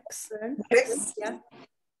thing? Wicks. Wicks.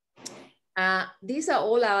 Yeah. These are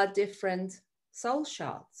all our different soul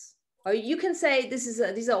shards. Or you can say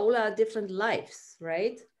these are all our different lives,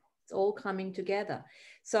 right? It's all coming together.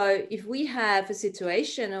 So if we have a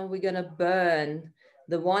situation and we're going to burn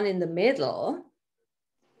the one in the middle,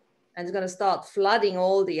 and it's going to start flooding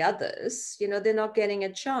all the others, they're not getting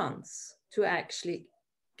a chance to actually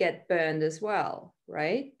get burned as well,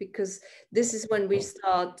 right? Because this is when we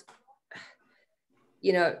start,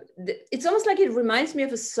 it's almost like it reminds me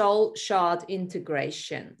of a soul shard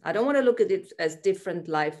integration. I don't want to look at it as different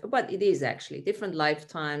life, but it is actually different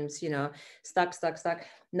lifetimes, stuck.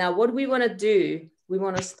 Now, what we want to do, we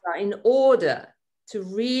want to start, in order to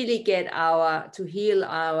really to heal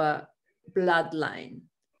our bloodline,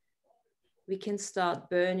 we can start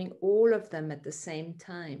burning all of them at the same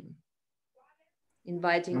time,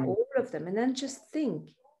 inviting all of them, and then just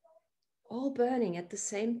think, all burning at the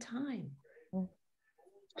same time.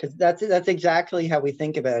 Because that's exactly how we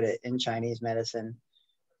think about it in Chinese medicine.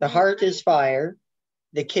 The heart is fire,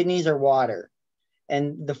 the kidneys are water,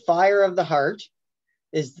 and the fire of the heart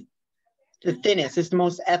is the thinnest, it's the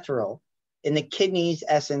most ethereal, and the kidneys'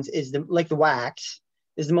 essence is like the wax,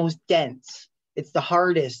 is the most dense. It's the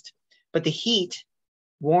hardest. But the heat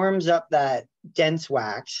warms up that dense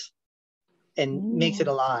wax and makes it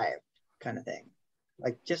alive, kind of thing.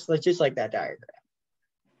 Just like that diagram.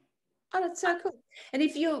 Oh, that's so cool. And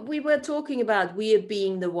we were talking about we are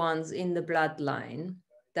being the ones in the bloodline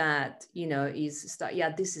that,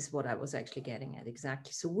 this is what I was actually getting at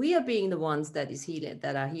exactly. So we are being the ones that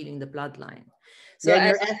are healing the bloodline.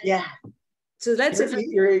 So So let's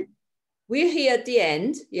say we're here at the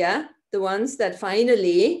end, the ones that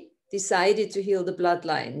finally decided to heal the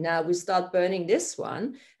bloodline. Now we start burning this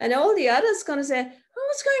one, and all the others gonna say, oh,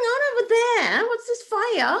 what's going on over there? What's this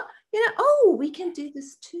fire? Oh, we can do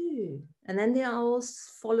this too. And then they all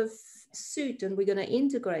follow suit, and we're gonna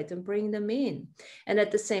integrate and bring them in. And at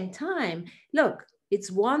the same time, look, it's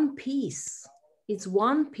one piece. It's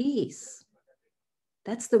one piece.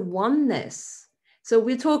 That's the oneness. So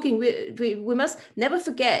we're talking, we must never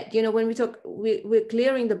forget, when we talk, we're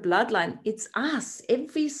clearing the bloodline, it's us.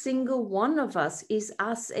 Every single one of us is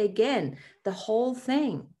us again, the whole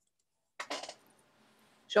thing.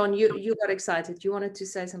 Sean, you got excited. You wanted to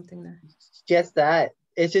say something there. Just that.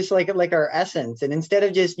 It's just like our essence. And instead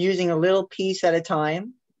of just using a little piece at a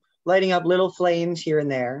time, lighting up little flames here and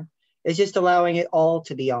there, it's just allowing it all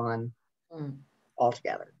to be on all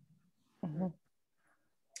together. Mm-hmm.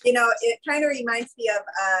 It kind of reminds me of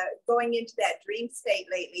going into that dream state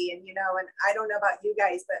lately. And, and I don't know about you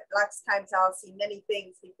guys, but lots of times I'll see many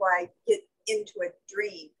things before I get into a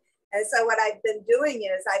dream. And so what I've been doing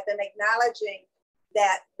is I've been acknowledging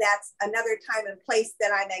that's another time and place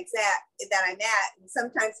that I'm at. And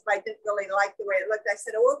sometimes if I didn't really like the way it looked, I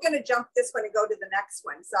said, oh, we're going to jump this one and go to the next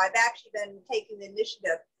one. So I've actually been taking the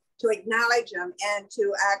initiative to acknowledge them and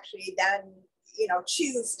to actually then, you know,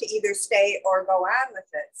 choose to either stay or go on with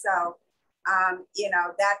it. So, you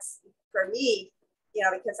know, that's for me, you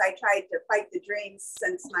know, because I tried to fight the dreams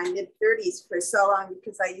since my mid-30s for so long,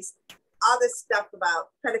 because I used all this stuff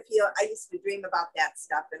about pedophilia. I used to dream about that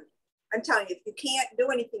stuff. And I'm telling you, if you can't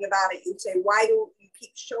do anything about it, you say, why do you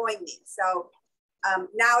keep showing me? So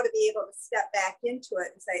now to be able to step back into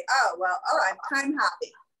it and say, oh, well, I'm time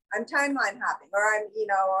hopping. I'm timeline hopping, or I'm, you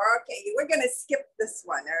know, or okay, we're going to skip this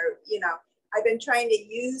one, or, you know, I've been trying to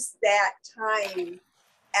use that time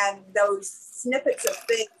and those snippets of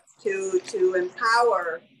things to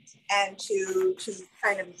empower and to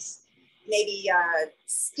kind of maybe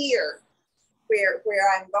steer where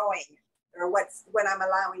I'm going, or what I'm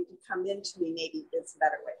allowing to come into me, maybe is a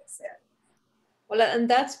better way to say it. Well, and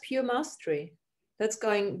that's pure mastery. That's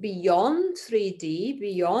going beyond 3D,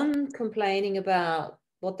 beyond complaining about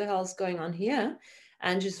what the hell's going on here,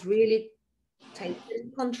 and just really taking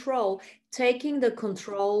the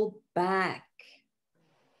control back.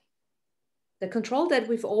 The control that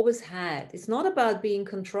we've always had. It's not about being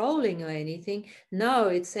controlling or anything. No,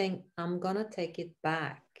 it's saying, I'm going to take it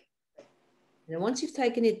back. And once you've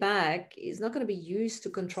taken it back, it's not going to be used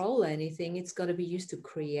to control anything. It's going to be used to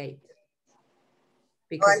create.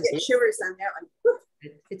 Because I get shivers on that one.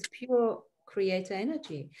 It's pure creator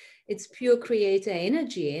energy. It's pure creator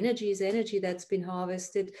energy. Energy is energy that's been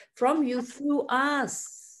harvested from you through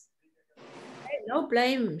us. No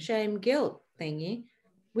blame, shame, guilt thingy.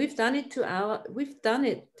 We've done it to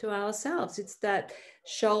ourselves. It's that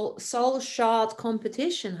soul shard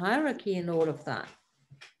competition hierarchy and all of that.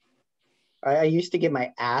 I used to get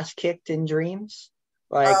my ass kicked in dreams.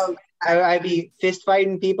 Like I'd be fist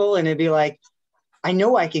fighting people, and it'd be like, I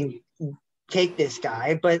know I can take this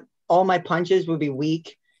guy, but all my punches would be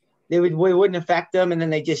weak. They wouldn't affect them, and then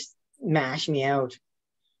they just mash me out.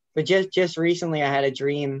 But just recently, I had a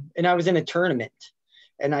dream, and I was in a tournament,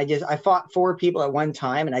 and I fought 4 people at one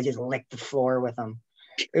time, and I just licked the floor with them.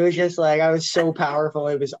 It was just like, I was so powerful.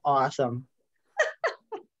 It was awesome.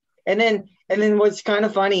 And then what's kind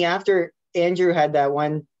of funny, after Andrew had that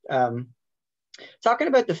one, talking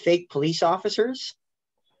about the fake police officers,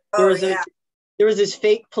 there was this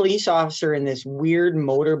fake police officer in this weird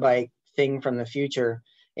motorbike thing from the future,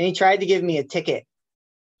 and he tried to give me a ticket,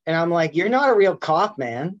 and I'm like, you're not a real cop,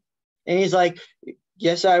 man. And he's like,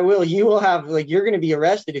 yes, I will. You will have, like, you're going to be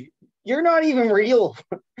arrested if you're not even real.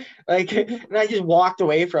 Like, and I just walked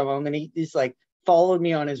away from him, and he just like followed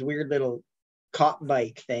me on his weird little cop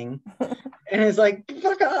bike thing. And it's like,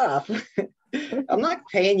 fuck off. I'm not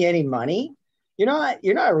paying you any money. You're not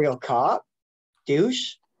a real cop,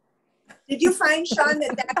 douche. Did you find, Sean,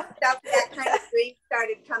 that kind of dream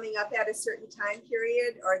started coming up at a certain time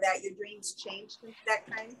period, or that your dreams changed into that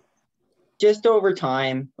kind? Just over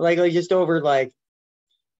time, like just over like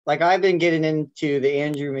I've been getting into the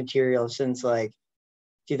Andrew material since like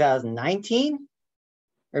 2019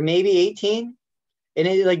 or maybe 18, and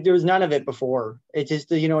it, like, there was none of it before. It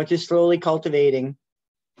just, you know, it's just slowly cultivating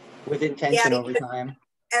with intention over time.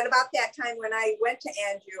 And about that time when I went to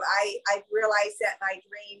Andrew, I realized that my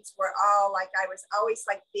dreams were all like, I was always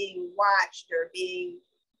like being watched, or being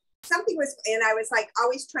something was, and I was like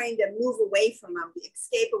always trying to move away from them,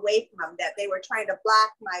 escape away from them, that they were trying to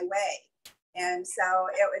block my way. And so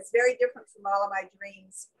it was very different from all of my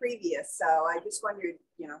dreams previous. So I just wondered,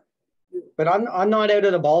 you know. But I'm not out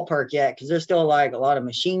of the ballpark yet, because there's still like a lot of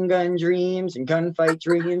machine gun dreams and gunfight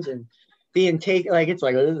dreams and being taken, like, it's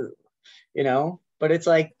like, ugh, you know, but it's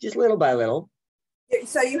like just little by little.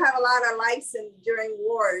 So you have a lot of lives during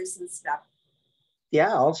wars and stuff.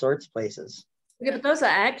 Yeah, all sorts of places. Yeah, but those are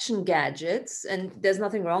action gadgets, and there's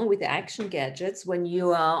nothing wrong with action gadgets when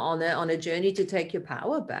you are on a journey to take your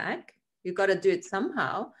power back. You've got to do it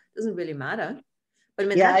somehow. It doesn't really matter. But I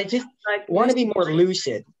mean, yeah, I just like want to be more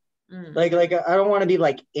lucid. Like I don't want to be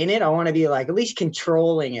like in it. I want to be like at least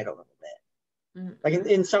controlling it a little bit. Like,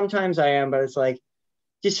 and sometimes I am, but it's like,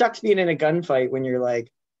 just sucks being in a gunfight when you're like,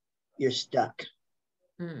 you're stuck.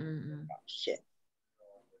 Oh, shit.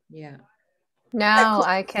 Yeah. Now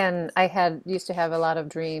I used to have a lot of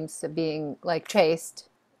dreams of being like chased,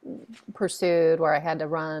 pursued, where I had to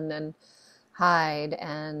run and hide.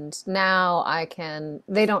 And now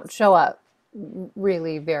they don't show up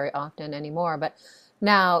really very often anymore. But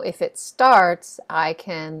now if it starts, I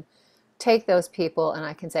can take those people and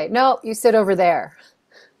I can say, no, you sit over there.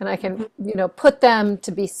 And I can, you know, put them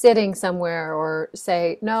to be sitting somewhere, or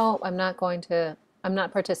say, no, I'm not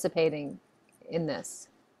participating in this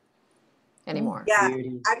anymore. Yeah,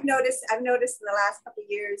 Beauty. I've noticed in the last couple of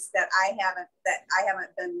years that I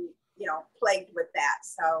haven't been, you know, plagued with that.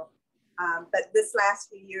 So, but this last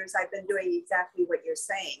few years, I've been doing exactly what you're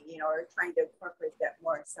saying, you know, or trying to incorporate that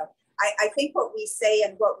more. So I think what we say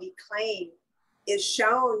and what we claim is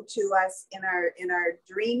shown to us in our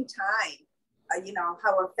dream time. You know,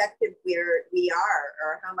 how effective we are,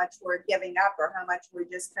 or how much we're giving up, or how much we're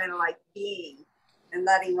just kind of like being and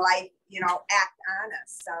letting life, you know, act on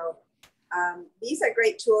us. So these are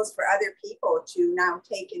great tools for other people to now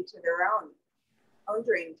take into their own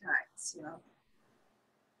dream times, you know.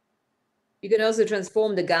 You can also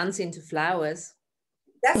transform the guns into flowers.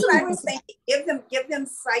 That's what I was thinking. Give them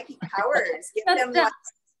psychic powers. Give them like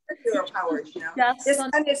superhero powers, you know. This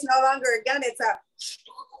gun is no longer a gun, it's a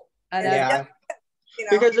Yeah. You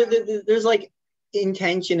know? Because there's like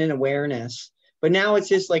intention and awareness, but now it's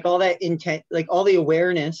just like all that intent, like all the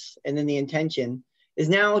awareness and then the intention is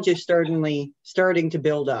now just starting to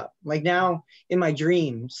build up. Like now in my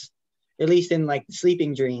dreams, at least in like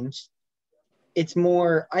sleeping dreams, it's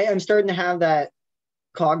more, I'm starting to have that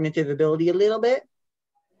cognitive ability a little bit.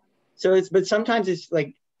 So but sometimes it's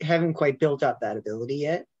like haven't quite built up that ability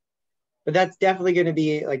yet, but that's definitely going to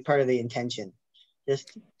be like part of the intention.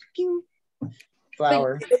 Just pew,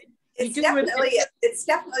 flower. It's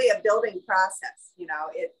definitely a building process. You know,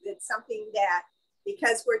 it's something that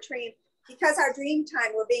because we're trained, because our dream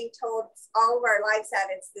time, we're being told all of our lives that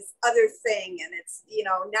it's this other thing, and it's, you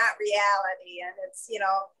know, not reality, and it's, you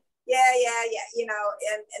know, yeah, you know,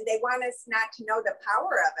 and they want us not to know the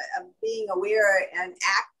power of it, of being aware and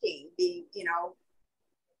acting, being, you know,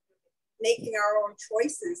 making our own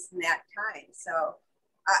choices in that time. So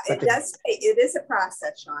it is a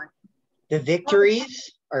process, Sean. The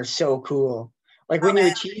victories are so cool. Like when you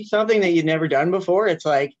achieve something that you've never done before, it's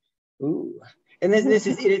like, ooh. And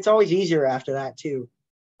it's always easier after that too.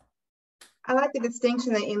 I like the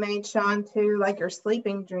distinction that you made, Sean, to like your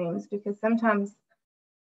sleeping dreams, because sometimes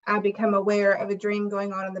I become aware of a dream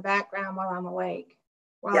going on in the background while I'm awake,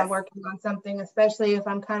 while I'm working on something, especially if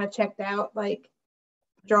I'm kind of checked out, like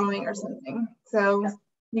drawing or something. So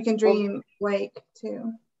you can dream awake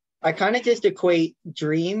too. I kind of just equate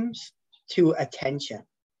dreams to attention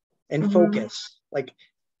and focus. Like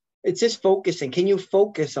it's just focusing. Can you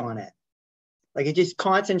focus on it? Like it just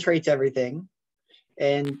concentrates everything.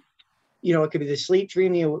 And, you know, it could be the sleep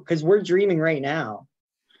dream, because we're dreaming right now.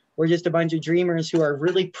 We're just a bunch of dreamers who are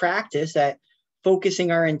really practiced at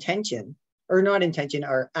focusing our intention, or not intention,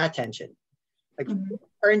 our attention. Like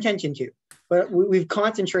our intention too. But we've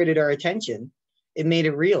concentrated our attention. It made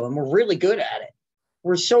it real, and we're really good at it.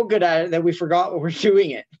 We're so good at it that we forgot what we're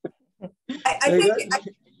doing it.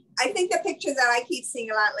 I think the picture that I keep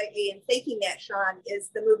seeing a lot lately and thinking that, Sean, is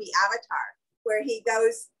the movie Avatar, where he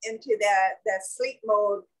goes into the sleep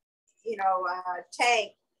mode, you know,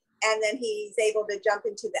 tank, and then he's able to jump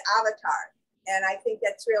into the avatar. And I think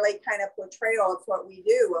that's really kind of portrayal of what we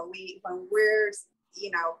do when we're,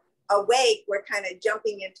 you know, awake, we're kind of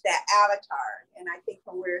jumping into that avatar. And I think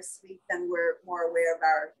when we're asleep, then we're more aware of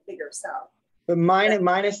our bigger self. But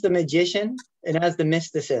minus the magician, it has the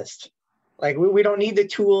mysticist. Like we don't need the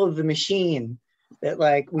tool of the machine that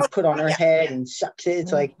like we put on our head and sucks it.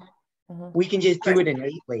 It's like we can just do it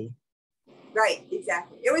innately. Right,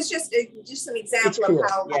 exactly. It was just an example cool. of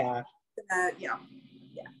how, you know,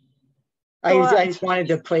 I just wanted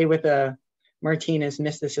to play with Martina's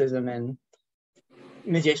mysticism and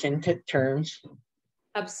magician terms.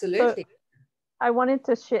 Absolutely. So I wanted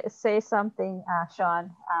to say something,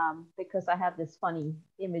 Sean, because I have this funny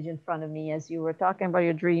image in front of me as you were talking about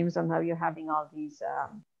your dreams and how you're having all these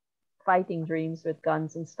fighting dreams with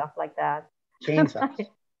guns and stuff like that. Chainsaws.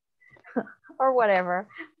 Or whatever.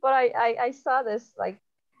 But I saw this, like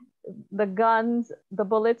the guns, the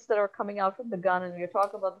bullets that are coming out from the gun, and you're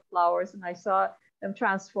talking about the flowers, and I saw them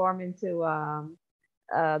transform into,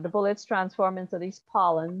 the bullets transform into these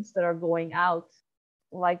pollens that are going out.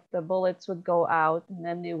 Like the bullets would go out and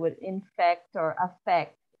then they would infect or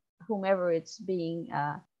affect whomever it's being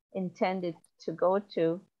intended to go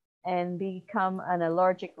to, and become an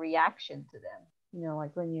allergic reaction to them. You know,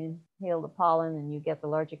 like when you inhale the pollen and you get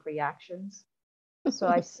allergic reactions.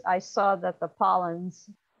 So I saw that the pollens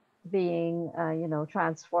being, you know,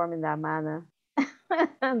 transformed in that manner.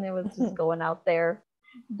 And it was just going out there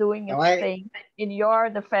doing its thing in your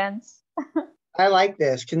defense. I like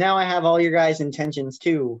this because now I have all your guys' intentions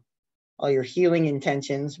too, all your healing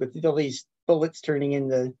intentions with all these bullets turning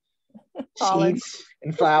into seeds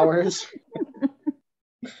and flowers.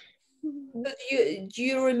 Do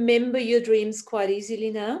you remember your dreams quite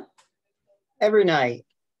easily now? Every night.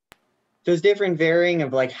 There's different varying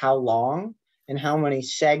of like how long and how many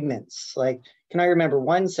segments. Like, can I remember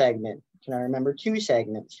one segment? Can I remember two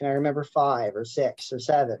segments? Can I remember 5 or 6 or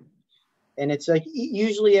 7? And it's like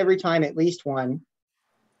usually every time at least one.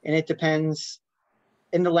 And it depends,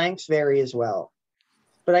 and the lengths vary as well.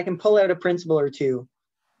 But I can pull out a principle or two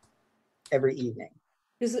every evening.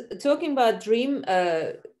 Because talking about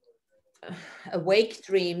awake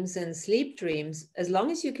dreams and sleep dreams, as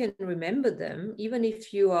long as you can remember them, even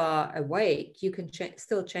if you are awake, you can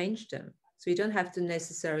still change them. So you don't have to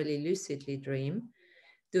necessarily lucidly dream,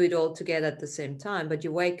 do it all together at the same time, but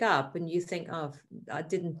you wake up and you think, oh, I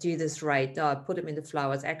didn't do this right. Oh, I put them into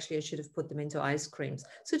flowers. Actually, I should have put them into ice creams.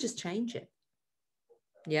 So just change it.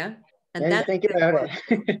 Yeah. And that think about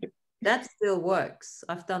it. That still works.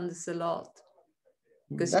 I've done this a lot.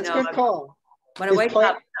 Because that's a good call. When I wake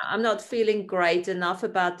up, I'm not feeling great enough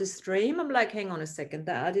about this dream. I'm like, hang on a second,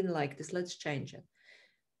 I didn't like this. Let's change it.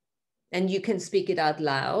 And you can speak it out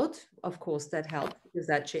loud. Of course, that helps because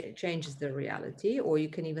that changes the reality, or you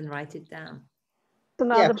can even write it down. So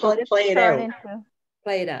now the bullets play it out.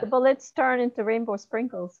 Play it out. The bullets turn into rainbow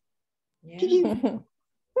sprinkles. Yeah.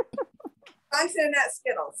 I'm saying that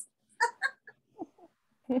Skittles.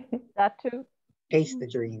 That too. Taste the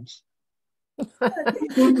dreams.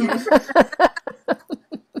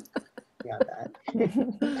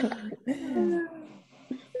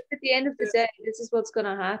 At the end of the day, this is what's going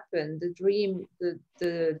to happen. The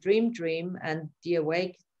dream and the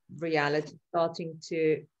awake reality starting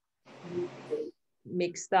to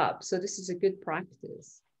mixed up. So this is a good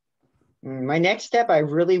practice. My next step, I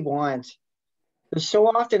really want, because so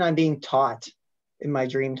often I'm being taught in my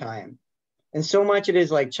dream time. And so much it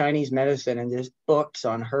is like Chinese medicine and just books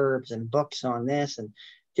on herbs and books on this and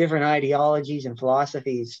different ideologies and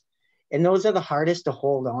philosophies. And those are the hardest to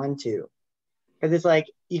hold on to. Because it's like,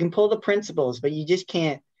 you can pull the principles, but you just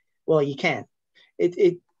can't, well, you can.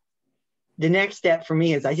 The next step for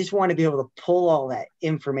me is I just want to be able to pull all that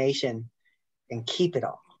information and keep it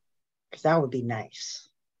all. Because that would be nice.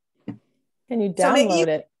 Can you download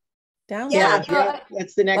it? Download it. Yeah,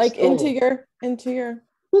 that's the next like goal. into your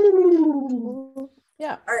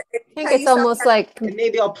yeah. I think it's almost like, and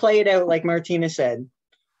maybe I'll play it out like Martina said.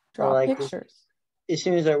 Draw like pictures. As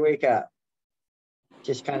soon as I wake up,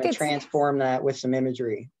 just kind of transform that with some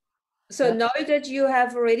imagery. So know that you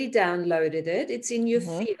have already downloaded it. It's in your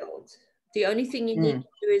field. The only thing you need to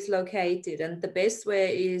do is locate it, and the best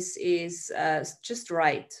way is just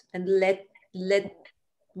write and let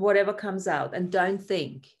whatever comes out, and don't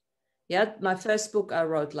think. Yeah, my first book I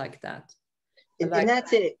wrote like that. And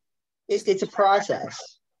that's it. It's a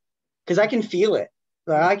process, because I can feel it.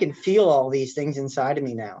 Like, I can feel all these things inside of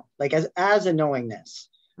me now, like as a knowingness.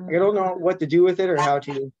 Like, I don't know what to do with it or how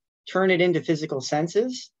to turn it into physical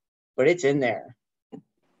senses, but it's in there.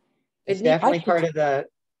 It's definitely part of the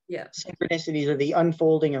synchronicities or the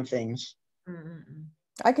unfolding of things.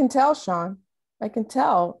 I can tell, Sean. I can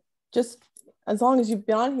tell, just as long as you've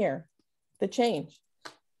been on here, the change.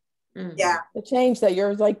 Yeah. The change that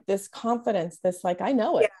you're like this confidence, this like, I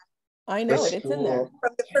know it. Yeah. I know it. It's in there.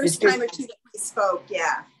 From the first time or two that we spoke,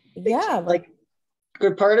 Yeah. Like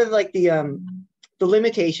good part of like the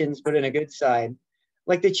limitations, but in a good side.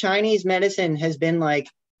 Like the Chinese medicine has been like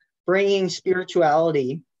bringing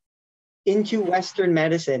spirituality into Western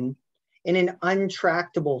medicine in an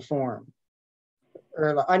untractable form,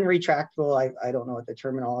 or unretractable. I don't know what the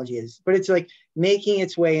terminology is, but it's like making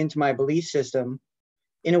its way into my belief system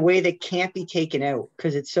in a way that can't be taken out,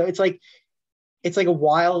 because it's like a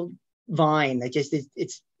wild vine that just is,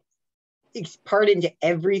 it's part into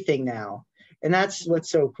everything now. And that's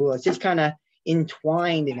what's so cool. It's just kind of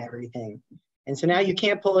entwined in everything. And so now you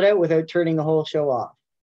can't pull it out without turning the whole show off,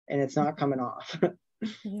 and it's not coming off.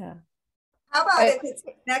 Yeah. How about if it's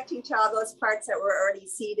connecting to all those parts that were already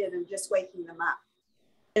seated and just waking them up?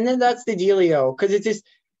 And then that's the dealio, because it's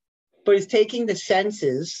taking the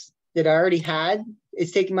senses that I already had.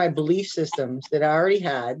 It's taking my belief systems that I already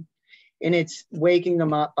had, and it's waking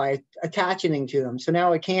them up by attaching to them. So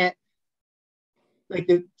now it can't, like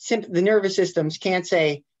the nervous systems can't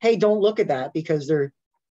say, hey, don't look at that, because they're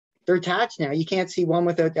attached now. You can't see one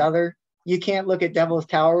without the other. You can't look at Devil's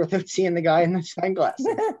Tower without seeing the guy in the sunglasses.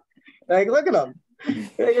 Like, look at him.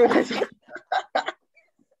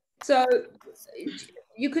 So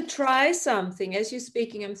you could try something. As you're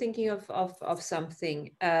speaking, I'm thinking of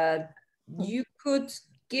something. You could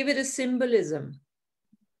give it a symbolism.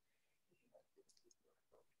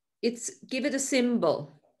 Give it a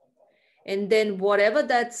symbol. And then whatever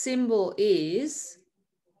that symbol is,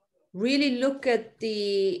 really look at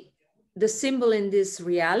the symbol in this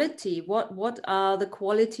reality. What are the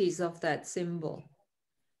qualities of that symbol?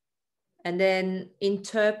 and then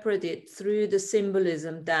interpret it through the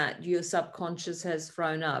symbolism that your subconscious has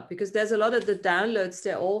thrown up. Because there's a lot of the downloads,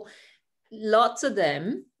 they're all, lots of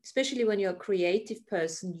them, especially when you're a creative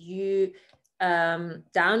person, you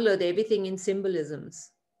download everything in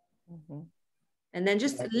symbolisms. Mm-hmm. And then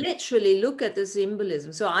just literally look at the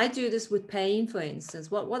symbolism. So I do this with pain, for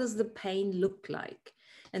instance. What does the pain look like?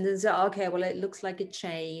 And then say, okay, well, it looks like a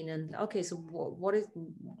chain. And okay, so what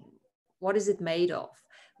is it made of?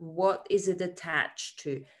 What is it attached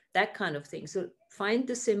to? That kind of thing. So find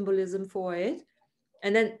the symbolism for it.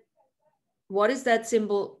 And then what is that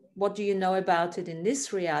symbol? What do you know about it in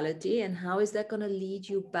this reality? And how is that going to lead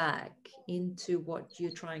you back into what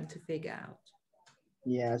you're trying to figure out?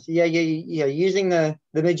 Yes. Yeah. Using the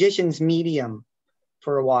magician's medium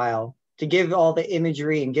for a while to give all the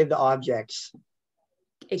imagery and give the objects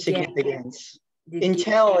significance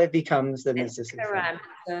until it becomes the mysticism.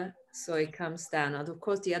 Parameter, so it comes down. And of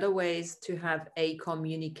course, the other way is to have a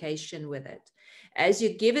communication with it. As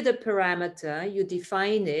you give it a parameter, you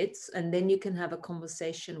define it, and then you can have a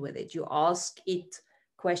conversation with it. You ask it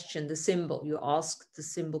question, the symbol. You ask the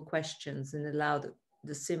symbol questions and allow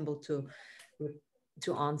the symbol to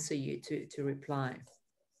answer you, to reply.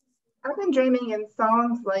 I've been dreaming in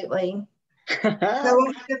songs lately. I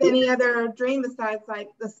won't have any other dream besides like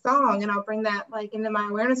the song, and I'll bring that like into my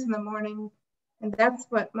awareness in the morning, and that's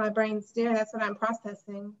what my brain's doing. That's what I'm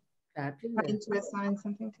processing. Fabulous. I need to assign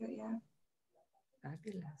something to it. Yeah.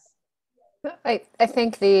 Fabulous. I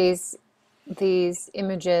think these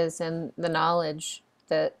images and the knowledge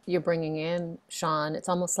that you're bringing in, Sean, it's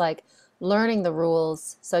almost like learning the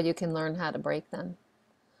rules so you can learn how to break them.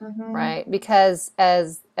 Mm-hmm. Right? Because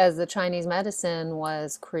as the Chinese medicine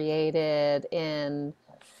was created in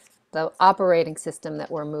the operating system that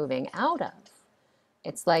we're moving out of,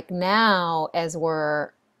 it's like now as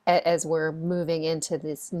we're moving into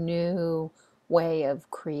this new way of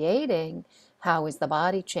creating, how is the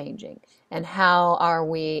body changing? And how are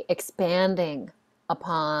we expanding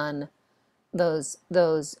upon those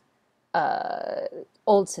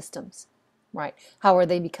old systems? Right. How are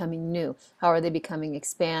they becoming new? How are they becoming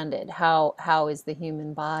expanded? How is the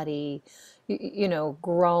human body,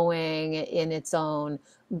 growing in its own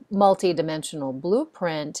multi-dimensional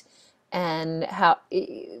blueprint, and how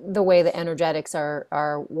the way the energetics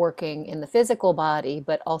are working in the physical body,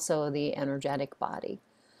 but also the energetic body,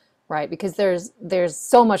 right? Because there's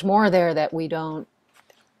so much more there that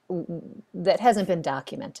that hasn't been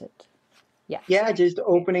documented yet. Yeah, just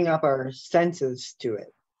opening up our senses to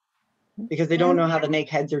it. Because they don't know how to make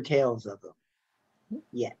heads or tails of them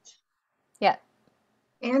yet. Yeah.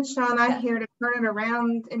 And Sean, I hear to turn it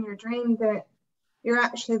around in your dream that you're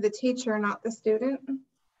actually the teacher, not the student.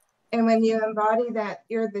 And when you embody that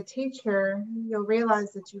you're the teacher, you'll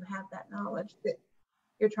realize that you have that knowledge that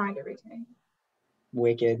you're trying to retain.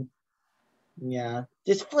 Wicked. Yeah.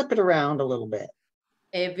 Just flip it around a little bit.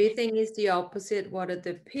 Everything is the opposite what it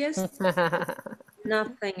appears.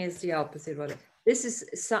 Nothing is the opposite what it. This is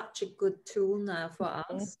such a good tool now for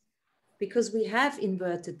us because we have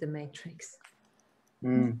inverted the matrix.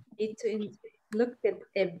 We need to look at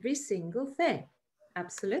every single thing.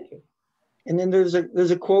 Absolutely. And then there's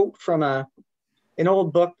a quote from an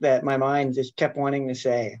old book that my mind just kept wanting to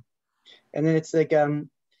say. And then it's like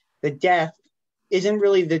the death isn't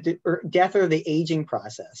really death or the aging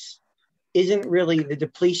process isn't really the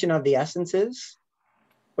depletion of the essences,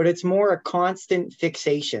 but it's more a constant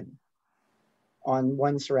fixation on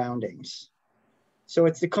one's surroundings. So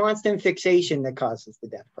it's the constant fixation that causes the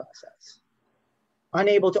death process.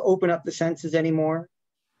 Unable to open up the senses anymore,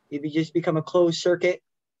 you just become a closed circuit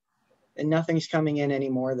and nothing's coming in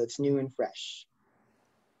anymore that's new and fresh.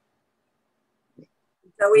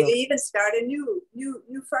 So we even start a new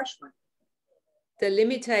fresh one. The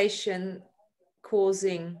limitation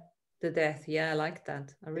causing the death. Yeah, I like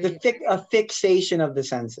that. I really a fixation of the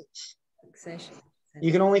senses. Fixation.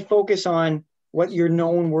 You can only focus on what your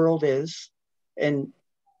known world is, and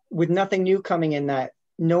with nothing new coming in, that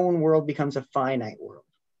known world becomes a finite world.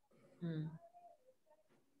 And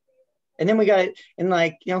then we got it, and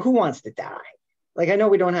like, who wants to die? Like, I know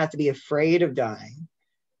we don't have to be afraid of dying,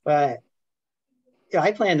 but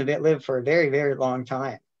I plan to live for a very, very long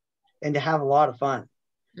time and to have a lot of fun.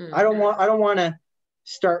 I don't want to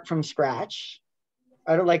start from scratch.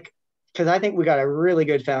 Because I think we got a really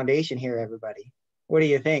good foundation here, everybody. What do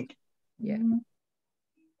you think? Yeah.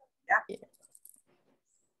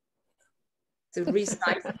 To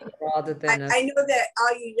recycle rather than I know that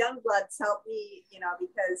all you young bloods help me,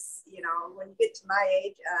 because when you get to my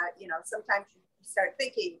age, sometimes you start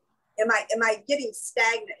thinking am I getting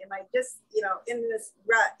stagnant? Am I just, you know, in this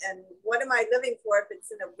rut? And what am I living for if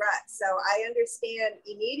it's in a rut? So I understand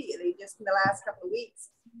immediately, just in the last couple of weeks,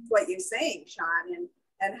 what you're saying, Sean,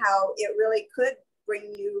 and how it really could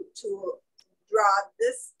bring you to draw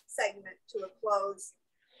this segment to a close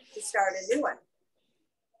to start a new one.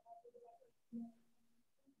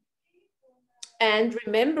 And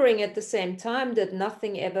remembering at the same time that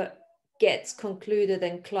nothing ever gets concluded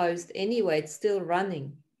and closed anyway, it's still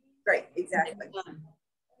running. Right, exactly.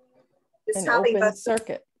 An open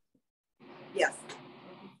circuit. Yes.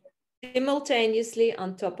 Simultaneously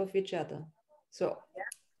on top of each other. So,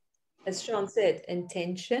 as Sean said,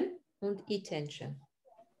 intention and attention.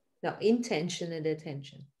 No, intention and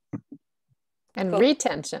attention. And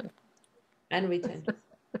retention. And retention.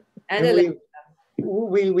 And And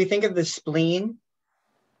we think of the spleen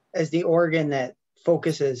as the organ that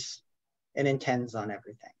focuses and intends on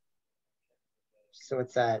everything. So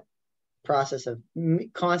it's that process of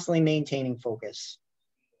constantly maintaining focus.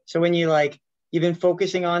 So when you've been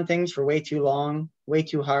focusing on things for way too long, way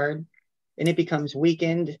too hard, and it becomes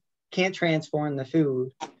weakened, can't transform the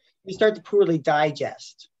food, you start to poorly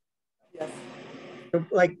digest. Yes. So,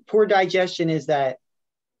 like, poor digestion is that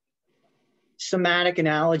somatic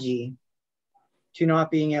analogy to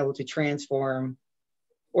not being able to transform,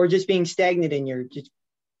 or just being stagnant in your, just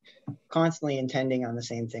constantly intending on the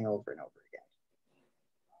same thing over and over again.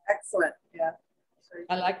 Excellent. Yeah.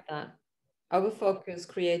 I like that. Overfocus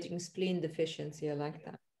creating spleen deficiency. I like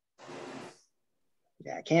that.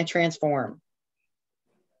 Yeah, I can't transform.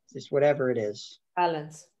 It's just whatever it is.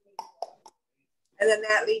 Balance. And then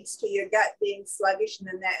that leads to your gut being sluggish, and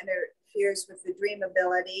then that interferes with the dream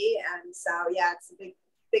ability. And so, yeah, it's a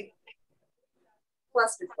big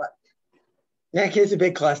clusterfuck. Yeah, it is a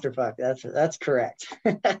big clusterfuck. That's correct.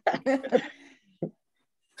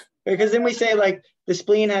 Because then we say, like, the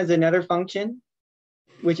spleen has another function,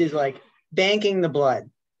 which is like banking the blood.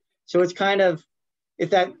 So it's kind of,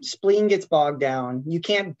 if that spleen gets bogged down, you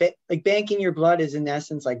can't, like, banking your blood is in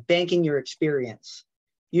essence like banking your experience,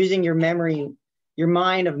 using your memory, your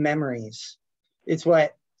mind of memories. It's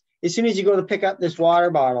what, as soon as you go to pick up this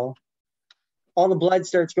water bottle, all the blood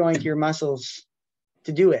starts going to your muscles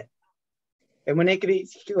to do it. And when it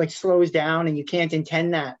like slows down and you can't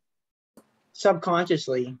intend that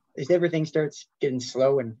subconsciously, as everything starts getting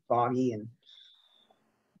slow and foggy and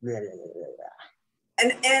blah, blah, blah,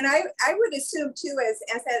 blah. And I would assume too,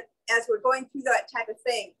 as we're going through that type of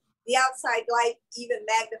thing, the outside light even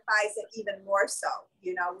magnifies it even more so.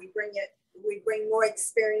 You know, we bring more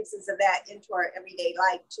experiences of that into our everyday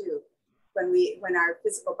life too, when our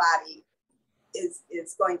physical body is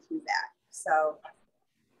going through that. So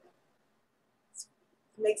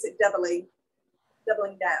it makes it doubling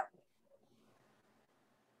down.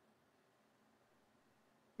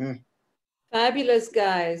 Fabulous,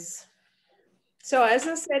 guys. So as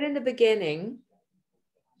I said in the beginning,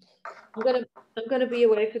 I'm gonna be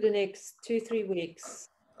away for the next 2-3 weeks,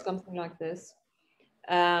 something like this.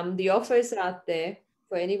 The offer is out there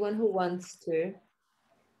for anyone who wants to.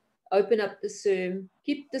 Open up the Zoom,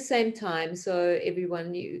 keep the same time, so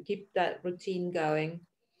everyone, you keep that routine going.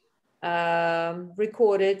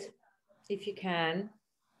 Record it if you can,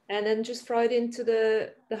 and then just throw it into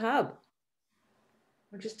the hub,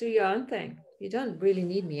 or just do your own thing. You don't really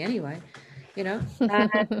need me anyway, you know.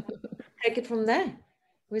 Take it from there.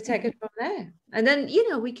 We take it from there, and then, you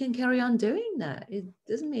know, we can carry on doing that. It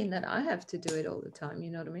doesn't mean that I have to do it all the time, you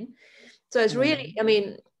know what I mean? So it's really, I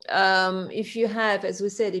mean, if you have, as we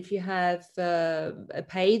said, if you have a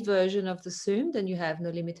paid version of the Zoom, then you have no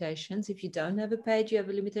limitations. If you don't have a paid, you have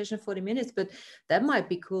a limitation of 40 minutes, but that might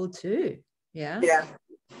be cool too. Yeah.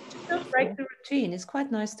 Just don't break the routine. It's quite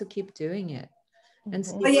nice to keep doing it. And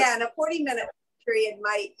But yeah, and a 40-minute period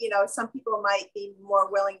might, you know, some people might be more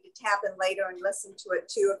willing to tap in later and listen to it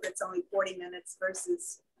too, if it's only 40 minutes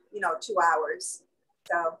versus, you know, 2 hours.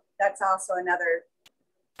 So that's also another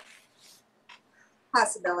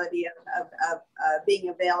possibility of being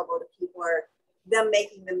available to people, or them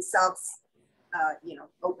making themselves, you know,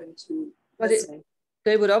 open to listening.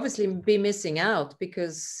 They would obviously be missing out,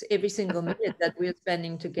 because every single minute that we're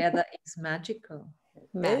spending together is magical.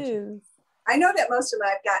 I know that most of them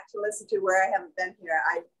I've got to listen to where I haven't been here.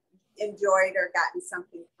 I've enjoyed or gotten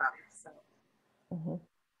something from. So.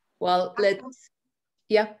 Well, let's,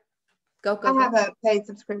 go. I have a paid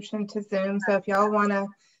subscription to Zoom, so if y'all want to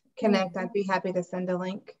connect, I'd be happy to send a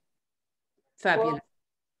link. Fabulous. Well,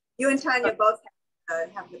 you and Tanya both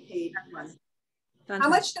have the paid one. Fantastic. How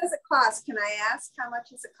much does it cost? Can I ask how much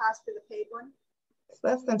does it cost for the paid one? It's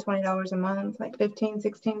less than $20 a month, like $15,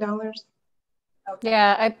 $16. Okay.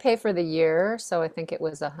 Yeah, I pay for the year, so I think it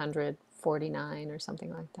was 149 or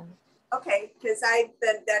something like that. Okay, because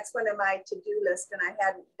that's one of my to-do lists and I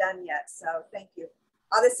hadn't done yet. So thank you.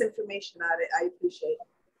 All this information on it, I appreciate it.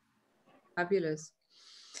 Fabulous.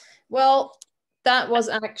 Well, that was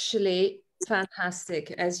actually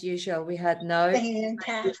fantastic. As usual, we had no...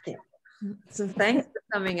 Fantastic. So thanks for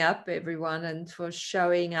coming up, everyone, and for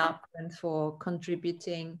showing up and for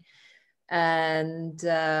contributing. And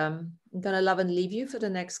I'm going to love and leave you for the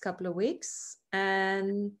next couple of weeks.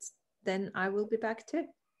 And then I will be back too.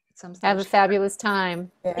 At some stage. Have a fabulous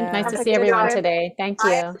time. Yeah. Nice Have to a see good everyone time. today. Thank Bye,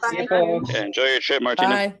 you. See you, everybody. folks. Yeah, enjoy your trip, Martina.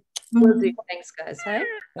 Bye. Will do. Thanks, guys. Hey?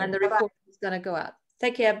 And the Bye-bye. recording is going to go out.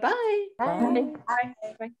 Take care. Bye. Bye. Bye.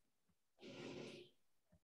 Bye.